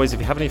 As always, if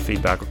you have any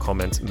feedback or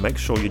comments, make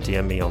sure you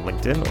DM me on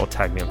LinkedIn or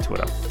tag me on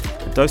Twitter.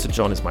 The Dose of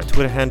John is my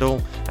Twitter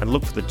handle, and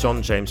look for the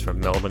John James from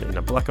Melbourne in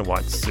a black and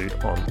white suit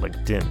on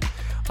LinkedIn.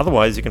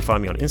 Otherwise, you can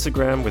find me on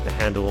Instagram with the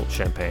handle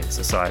Champagne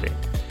Society.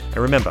 And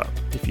remember,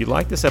 if you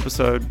like this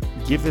episode,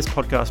 give this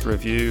podcast a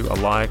review, a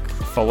like,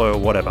 follow,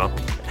 whatever.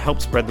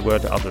 Help spread the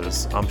word to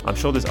others. I'm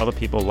sure there's other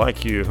people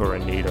like you who are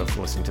in need of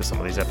listening to some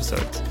of these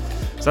episodes.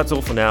 So that's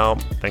all for now.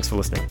 Thanks for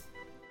listening.